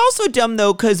 She was also dumb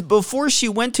though, because before she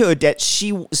went to Odette,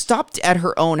 she stopped at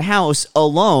her own house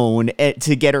alone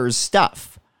to get her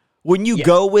stuff. Wouldn't you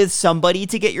go with somebody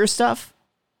to get your stuff?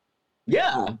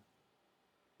 Yeah.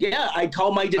 Yeah, I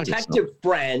call my detective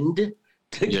friend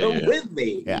to go with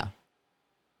me. Yeah.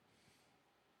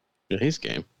 Yeah, he's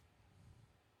game.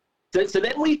 So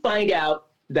then we find out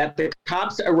that the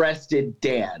cops arrested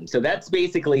Dan. So that's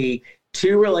basically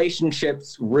 2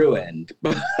 relationships ruined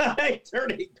by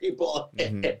turning people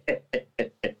in.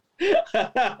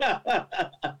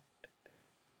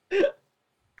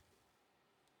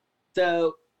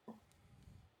 So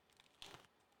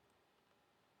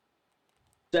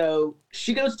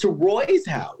she goes to Roy's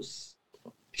house.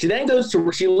 She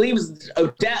leaves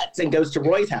Odette's and goes to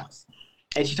Roy's house.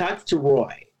 And she talks to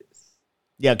Roy.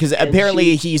 Yeah, because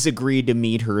apparently he's agreed to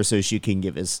meet her so she can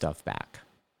give his stuff back.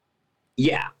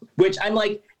 Yeah, which I'm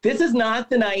like, this is not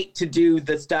the night to do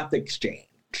the stuff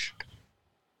exchange.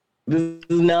 This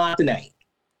is not the night.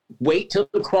 Wait till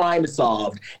the crime is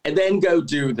solved and then go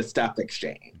do the stuff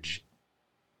exchange.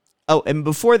 Oh, and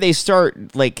before they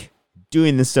start like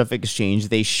doing the stuff exchange,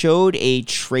 they showed a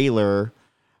trailer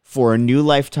for a new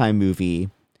Lifetime movie,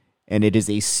 and it is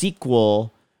a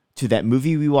sequel to that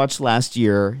movie we watched last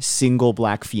year, Single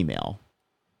Black Female.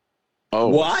 Oh,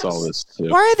 What? I saw this too.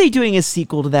 Why are they doing a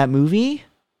sequel to that movie?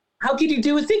 How could you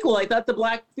do a sequel? I thought the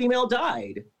black female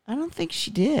died. I don't think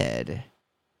she did.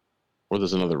 Or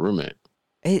there's another roommate.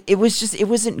 It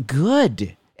wasn't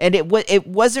good. And it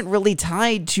wasn't really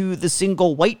tied to the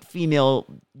single white female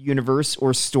universe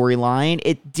or storyline.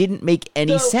 It didn't make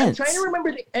any sense. I'm trying to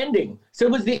remember the ending. So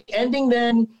was the ending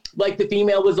then like the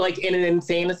female was like in an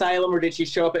insane asylum, or did she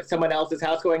show up at someone else's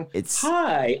house going,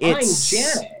 "Hi, I'm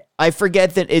Janet"? I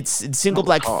forget that it's single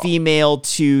black female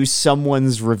to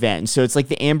someone's revenge. So it's like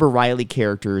the Amber Riley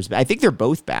characters. I think they're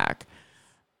both back.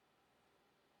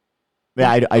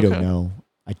 I don't know.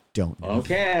 I don't know.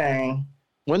 Okay.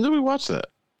 When did we watch that?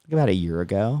 About a year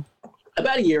ago.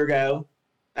 About a year ago.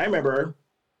 I remember.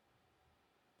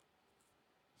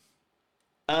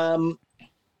 So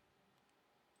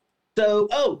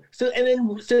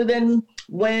then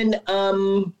when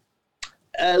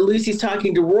Lucy's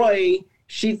talking to Roy,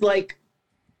 she's like,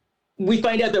 we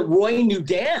find out that Roy knew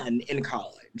Dan in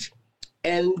college.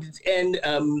 And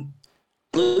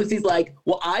Lucy's like,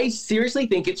 well, I seriously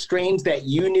think it's strange that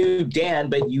you knew Dan,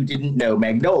 but you didn't know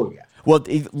Magnolia. Well,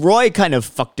 Roy kind of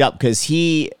fucked up because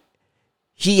he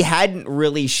hadn't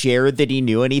really shared that he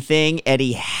knew anything, and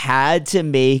he had to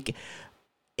make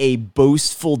a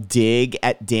boastful dig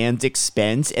at Dan's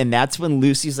expense, and that's when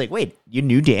Lucy's like, wait, you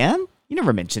knew Dan? You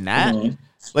never mentioned that. Mm-hmm.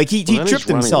 Like, he tripped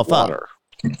himself up.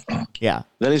 Yeah.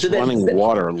 Then he's running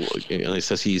water, and he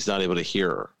says he's not able to hear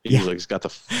her. He's got the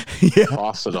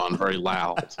faucet on very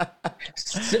loud.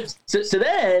 So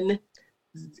then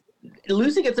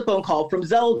Lucy gets a phone call from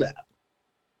Zelda.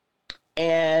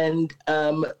 And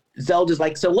Zelda's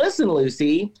like, so listen,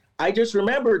 Lucy, I just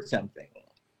remembered something.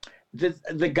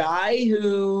 The guy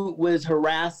who was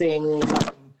harassing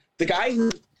the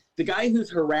guy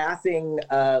who's harassing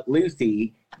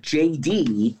Lucy,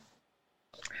 JD,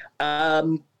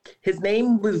 his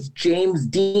name was James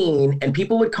Dean, and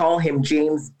people would call him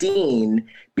James Dean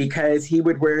because he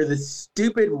would wear the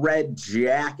stupid red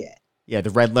jacket. Yeah, the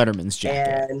red Letterman's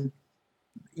jacket. And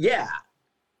yeah.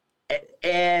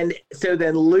 And so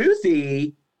then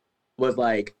Lucy was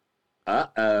like,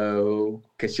 uh-oh,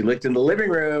 because she looked in the living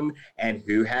room, and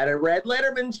who had a red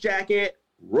Letterman's jacket?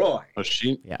 Roy. Oh,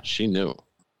 she knew.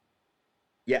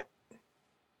 Yeah.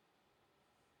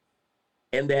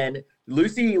 And then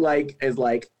Lucy is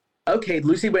like, okay,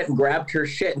 Lucy went and grabbed her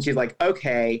shit, and she's like,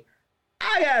 okay,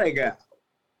 I gotta go.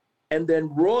 And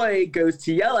then Roy goes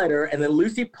to yell at her, and then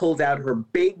Lucy pulls out her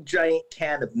big, giant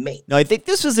can of mace. No, I think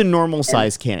this was a normal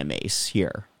size can of mace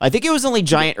here. I think it was only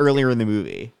giant earlier in the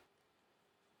movie.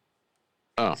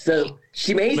 Oh. So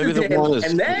she maces him,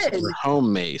 and then her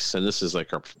home mace, and this is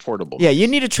like her portable mace. Yeah, you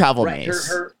need a travel mace.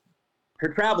 Her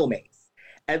travel mace.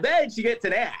 And then she gets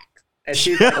an axe, and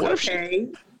she's like, okay.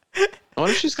 I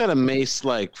wonder if she's got a mace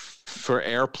like for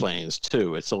airplanes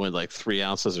too. It's only like 3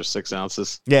 ounces or 6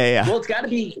 ounces. Yeah. Well, it's got to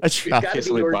be. It's got to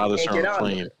be where bothers her on a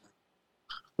plane.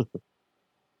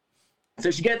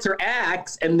 So she gets her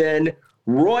axe, and then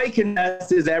Roy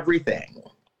confesses everything.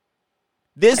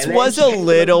 This was a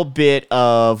little bit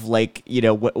of like,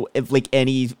 like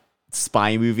any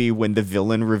spy movie when the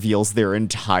villain reveals their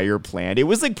entire plan. It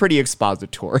was like pretty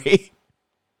expository.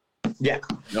 Yeah.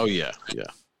 Oh yeah.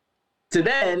 So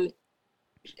then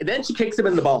she kicks him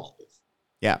in the balls.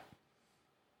 Yeah.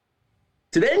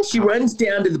 So then she runs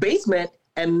down to the basement,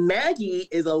 and Maggie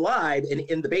is alive and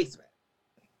in the basement.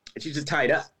 And she's just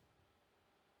tied up.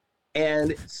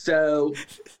 And so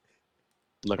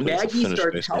Maggie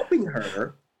starts helping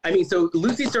her. So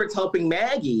Lucy starts helping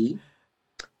Maggie,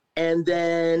 and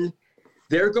then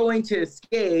they're going to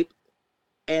escape.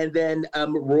 And then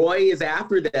Roy is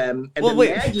after them. And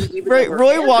Maggie,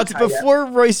 Roy walks before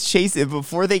Roy's chasing,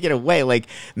 before they get away. Like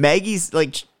Maggie's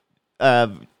like,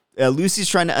 Lucy's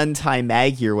trying to untie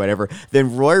Maggie or whatever.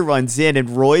 Then Roy runs in, and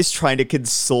Roy's trying to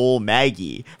console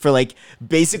Maggie for like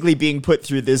basically being put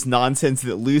through this nonsense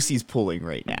that Lucy's pulling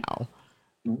right now.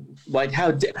 Like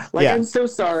I'm so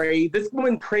sorry. This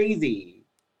woman crazy.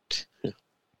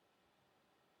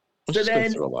 So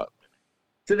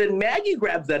then Maggie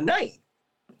grabs a knife.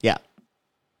 Yeah.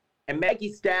 And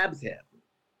Maggie stabs him.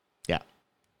 Yeah.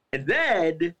 And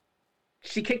then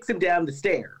she kicks him down the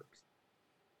stairs.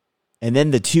 And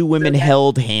then the two women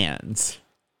held hands.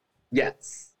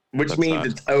 Yes. Which means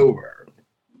it's over.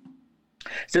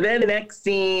 So then the next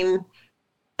scene,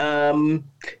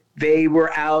 they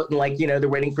were out and they're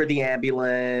waiting for the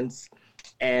ambulance.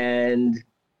 And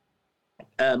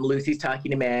Lucy's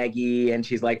talking to Maggie, and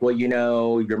she's like, well,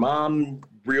 your mom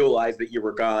realize that you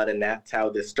were gone, and that's how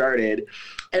this started.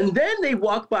 And then they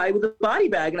walked by with a body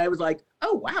bag, and I was like,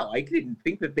 oh, wow, I didn't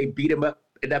think that they beat him up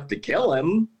enough to kill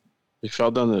him. He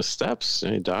fell down the steps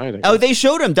and he died. Oh, they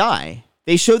showed him die.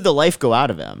 They showed the life go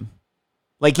out of him.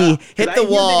 Like he hit the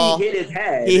wall. He hit his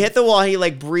head. He hit the wall. He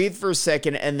like breathed for a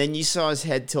second, and then you saw his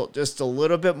head tilt just a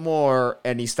little bit more,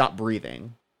 and he stopped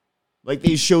breathing. Like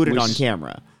they showed it on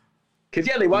camera. Because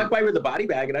they walked by with a body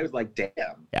bag, and I was like,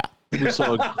 damn. Yeah. We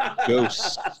saw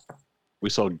ghosts. We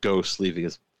saw ghosts leaving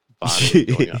his body.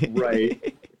 Going up.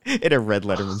 Right. In a red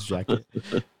Letterman's jacket.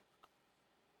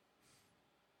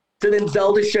 So then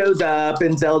Zelda shows up,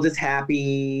 and Zelda's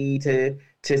happy to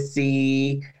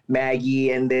see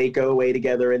Maggie, and they go away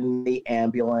together in the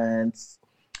ambulance.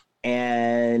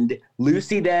 And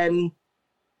Lucy then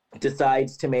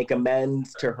decides to make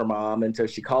amends to her mom, and so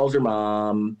she calls her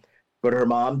mom, but her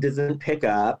mom doesn't pick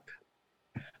up.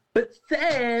 But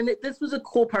then this was a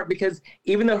cool part, because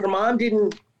even though her mom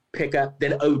didn't pick up,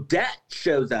 then Odette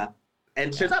shows up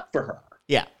for her.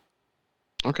 Yeah.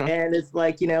 Okay. And it's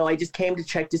like, I just came to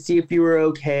check to see if you were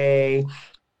okay.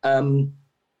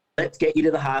 Let's get you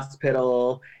to the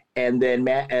hospital. And then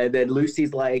then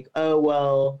Lucy's like, oh,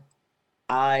 well,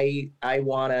 I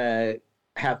want to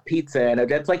have pizza. And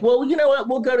Odette's like, well, you know what?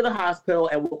 We'll go to the hospital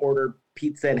and we'll order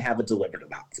pizza and have it delivered to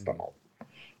the hospital.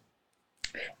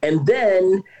 And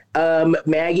then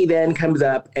Maggie then comes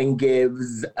up and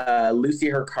gives Lucy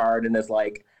her card and is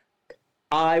like,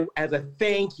 as a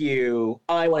thank you,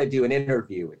 I want to do an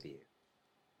interview with you.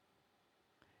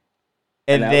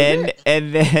 And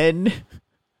then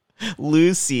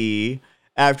Lucy,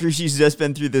 after she's just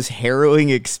been through this harrowing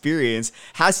experience,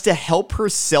 has to help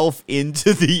herself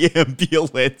into the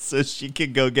ambulance so she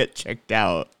can go get checked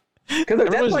out.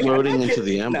 Everybody's loading into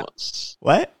the ambulance.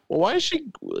 What? Well, why is she?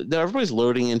 Everybody's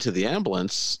loading into the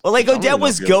ambulance. Well, like Odette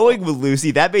was going with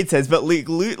Lucy, that made sense. But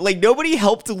like nobody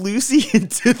helped Lucy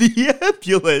into the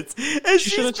ambulance, and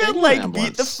she's been like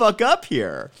beat the fuck up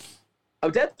here.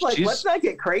 Odette's like, let's not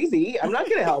get crazy. I'm not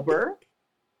going to help her.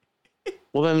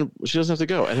 Well, then she doesn't have to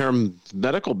go, and her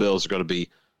medical bills are going to be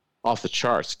off the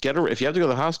charts. Get her if you have to go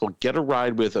to the hospital. Get a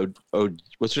ride with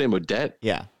what's her name, Odette?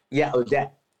 Yeah,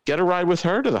 Odette. Get a ride with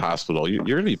her to the hospital. You're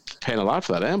going to be paying a lot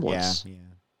for that ambulance. Yeah.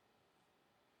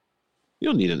 You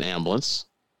don't need an ambulance.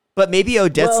 But maybe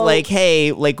Odette's like,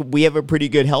 hey, like we have a pretty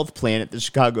good health plan at the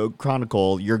Chicago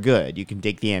Chronicle. You're good. You can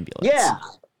take the ambulance. Yeah.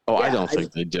 Oh, yeah, I don't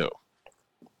think they do.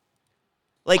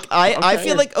 Like I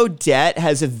feel like Odette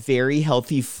has a very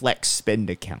healthy flex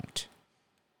spend account.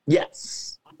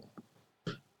 Yes.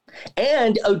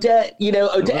 And Odette,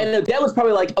 Odette was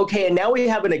probably like, okay, and now we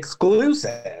have an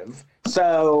exclusive.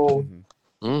 So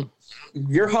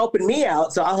you're helping me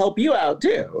out, so I'll help you out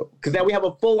too. Because now we have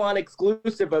a full-on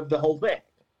exclusive of the whole thing.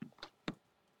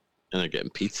 And they're getting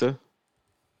pizza?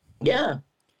 Yeah.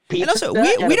 And also,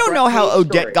 we don't know how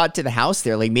Odette got to the house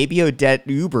there. Like, maybe Odette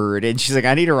Ubered, and she's like,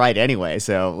 I need a ride anyway,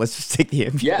 so let's just take the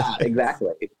ambulance. Yeah, exactly.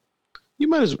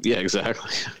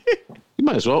 Exactly. You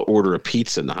might as well order a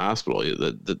pizza in the hospital.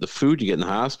 The food you get in the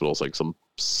hospital is like some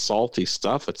salty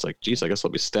stuff. It's like, geez, I guess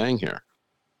I'll be staying here.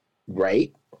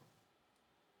 Right.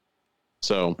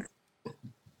 So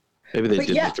maybe they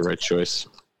did make the right choice.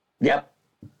 Yep.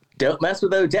 Don't mess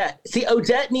with Odette. See,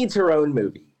 Odette needs her own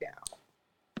movie now.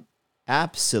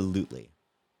 Absolutely.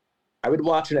 I would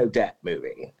watch an Odette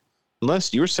movie.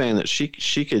 Unless you were saying that she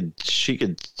could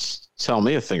tell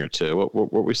me a thing or two.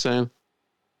 What were we saying?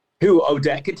 Who,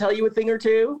 Odette could tell you a thing or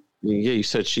two? Yeah, you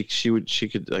said she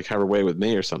could like have her way with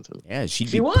me or something. Yeah,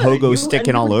 she'd be pogo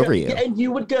sticking all over you. And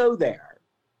you would go there.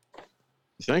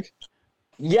 You think?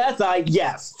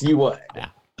 Yes, you would. Yeah.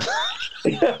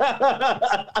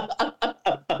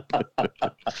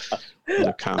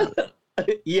 No comment.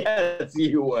 Yes,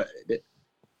 you would.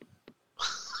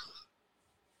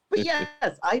 But yes,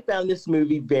 I found this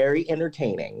movie very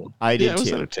entertaining. I did it was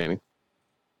too. Entertaining.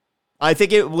 I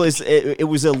think it was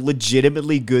a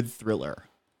legitimately good thriller.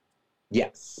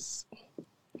 Yes.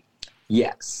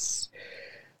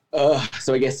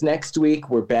 So I guess next week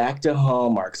we're back to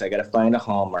Hallmarks. I got to find a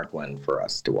Hallmark one for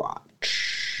us to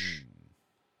watch.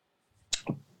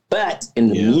 But in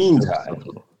the meantime,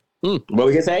 what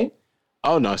were you saying?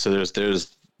 Oh no! So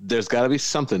there's got to be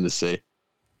something to see.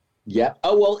 Yeah.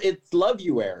 Oh well, it's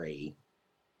Love-uary.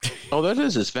 Oh, that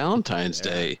is. It's Valentine's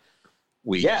Day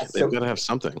week. Yeah, they've got to have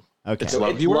something. Okay. So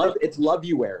it's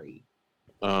Love-uary.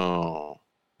 Oh.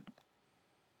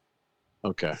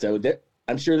 Okay. So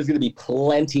I'm sure there's going to be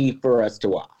plenty for us to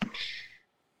watch.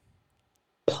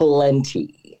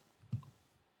 Plenty.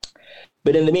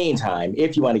 But in the meantime,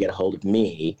 if you want to get a hold of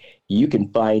me, you can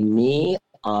find me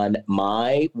on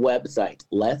my website,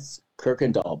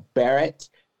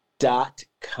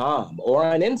 KirkendallBarrett.com or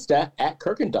on Insta at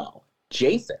Kirkendall.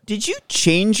 Jason. Did you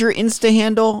change your Insta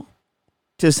handle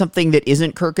to something that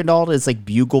isn't Kirkendall? It's like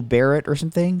Bugle Barrett or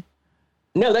something?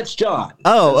 No, that's John.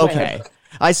 Oh, okay.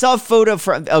 I saw a photo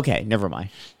from... Okay, never mind.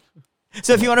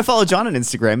 So if you want to follow John on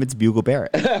Instagram, it's Bugle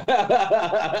Barrett.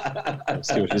 Let's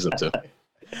see what he's up to.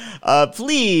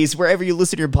 Please, wherever you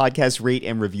listen to your podcast, rate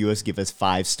and review us. Give us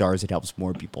 5 stars. It helps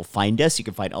more people find us. You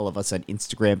can find all of us on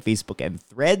Instagram, Facebook, and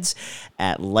Threads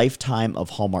at Lifetime of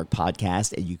Hallmark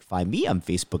Podcast. And you can find me on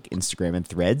Facebook, Instagram, and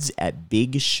Threads at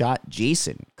Big Shot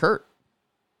Jason. Kurt.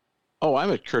 Oh,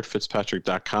 I'm at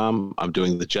kurtfitzpatrick.com. I'm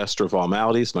doing The Jester of All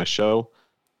Maladies, my show.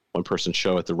 One-person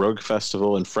show at the Rogue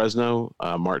Festival in Fresno,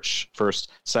 March 1st,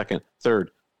 2nd, 3rd.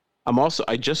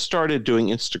 I just started doing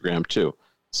Instagram, too.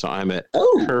 So I'm at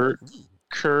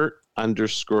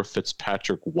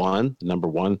Kurt_Fitzpatrick1, number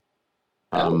 1.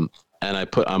 And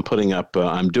I'm putting up,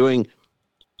 I'm doing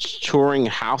touring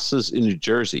houses in New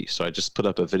Jersey. So I just put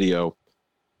up a video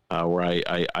where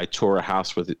I tour a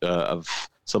house of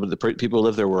some of the people who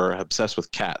live there were obsessed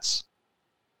with cats.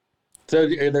 So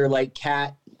they're like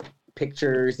cat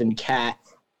pictures and cat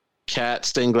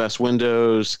stained glass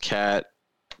windows, cat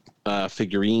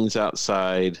figurines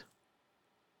outside.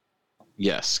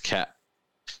 Yes, cat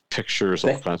pictures,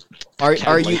 all kinds.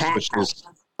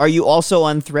 Are you also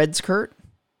on Threads, Kurt?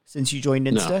 Since you joined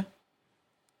Insta?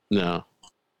 No.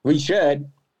 We should.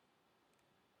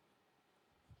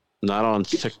 Not on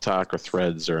TikTok or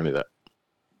Threads or any of that.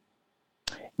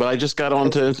 But I just got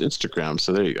onto Instagram,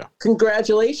 so there you go.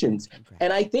 Congratulations.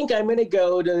 And I think I'm going to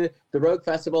go to the Rogue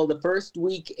Festival the first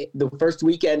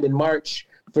weekend in March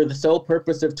for the sole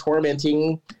purpose of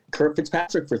tormenting Kurt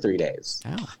Fitzpatrick for 3 days.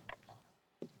 Oh.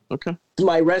 Okay.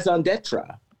 My raison d'etre.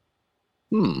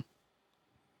 Okay.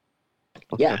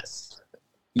 Yes.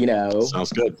 You know.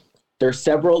 Sounds good. There's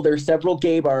several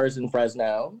gay bars in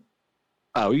Fresno.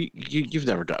 Oh, you've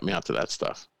never got me out to that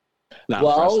stuff.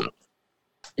 Well,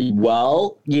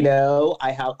 you know,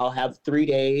 I'll have 3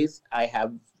 days. I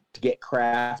have to get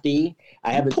crafty.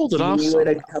 I haven't pulled it off seen you in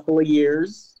a couple of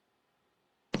years.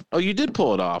 Oh, you did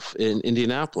pull it off in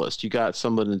Indianapolis. You got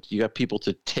people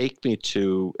to take me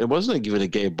to. It wasn't even a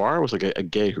gay bar. It was like a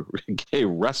gay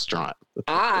restaurant.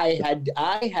 I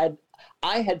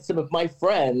had some of my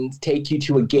friends take you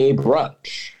to a gay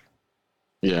brunch.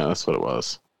 Yeah, that's what it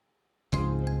was.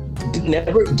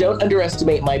 Don't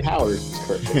underestimate my powers,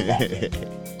 Kurt. Yeah,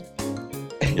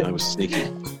 I was sneaky.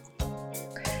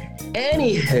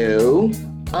 Anywho,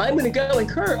 I'm gonna go, and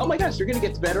Kurt, oh my gosh, you're gonna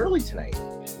get to bed early tonight.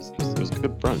 It was a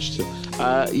good brunch too.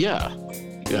 Yeah.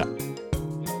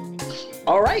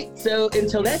 All right, so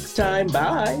until next time,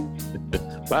 bye.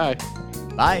 Bye.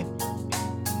 Bye.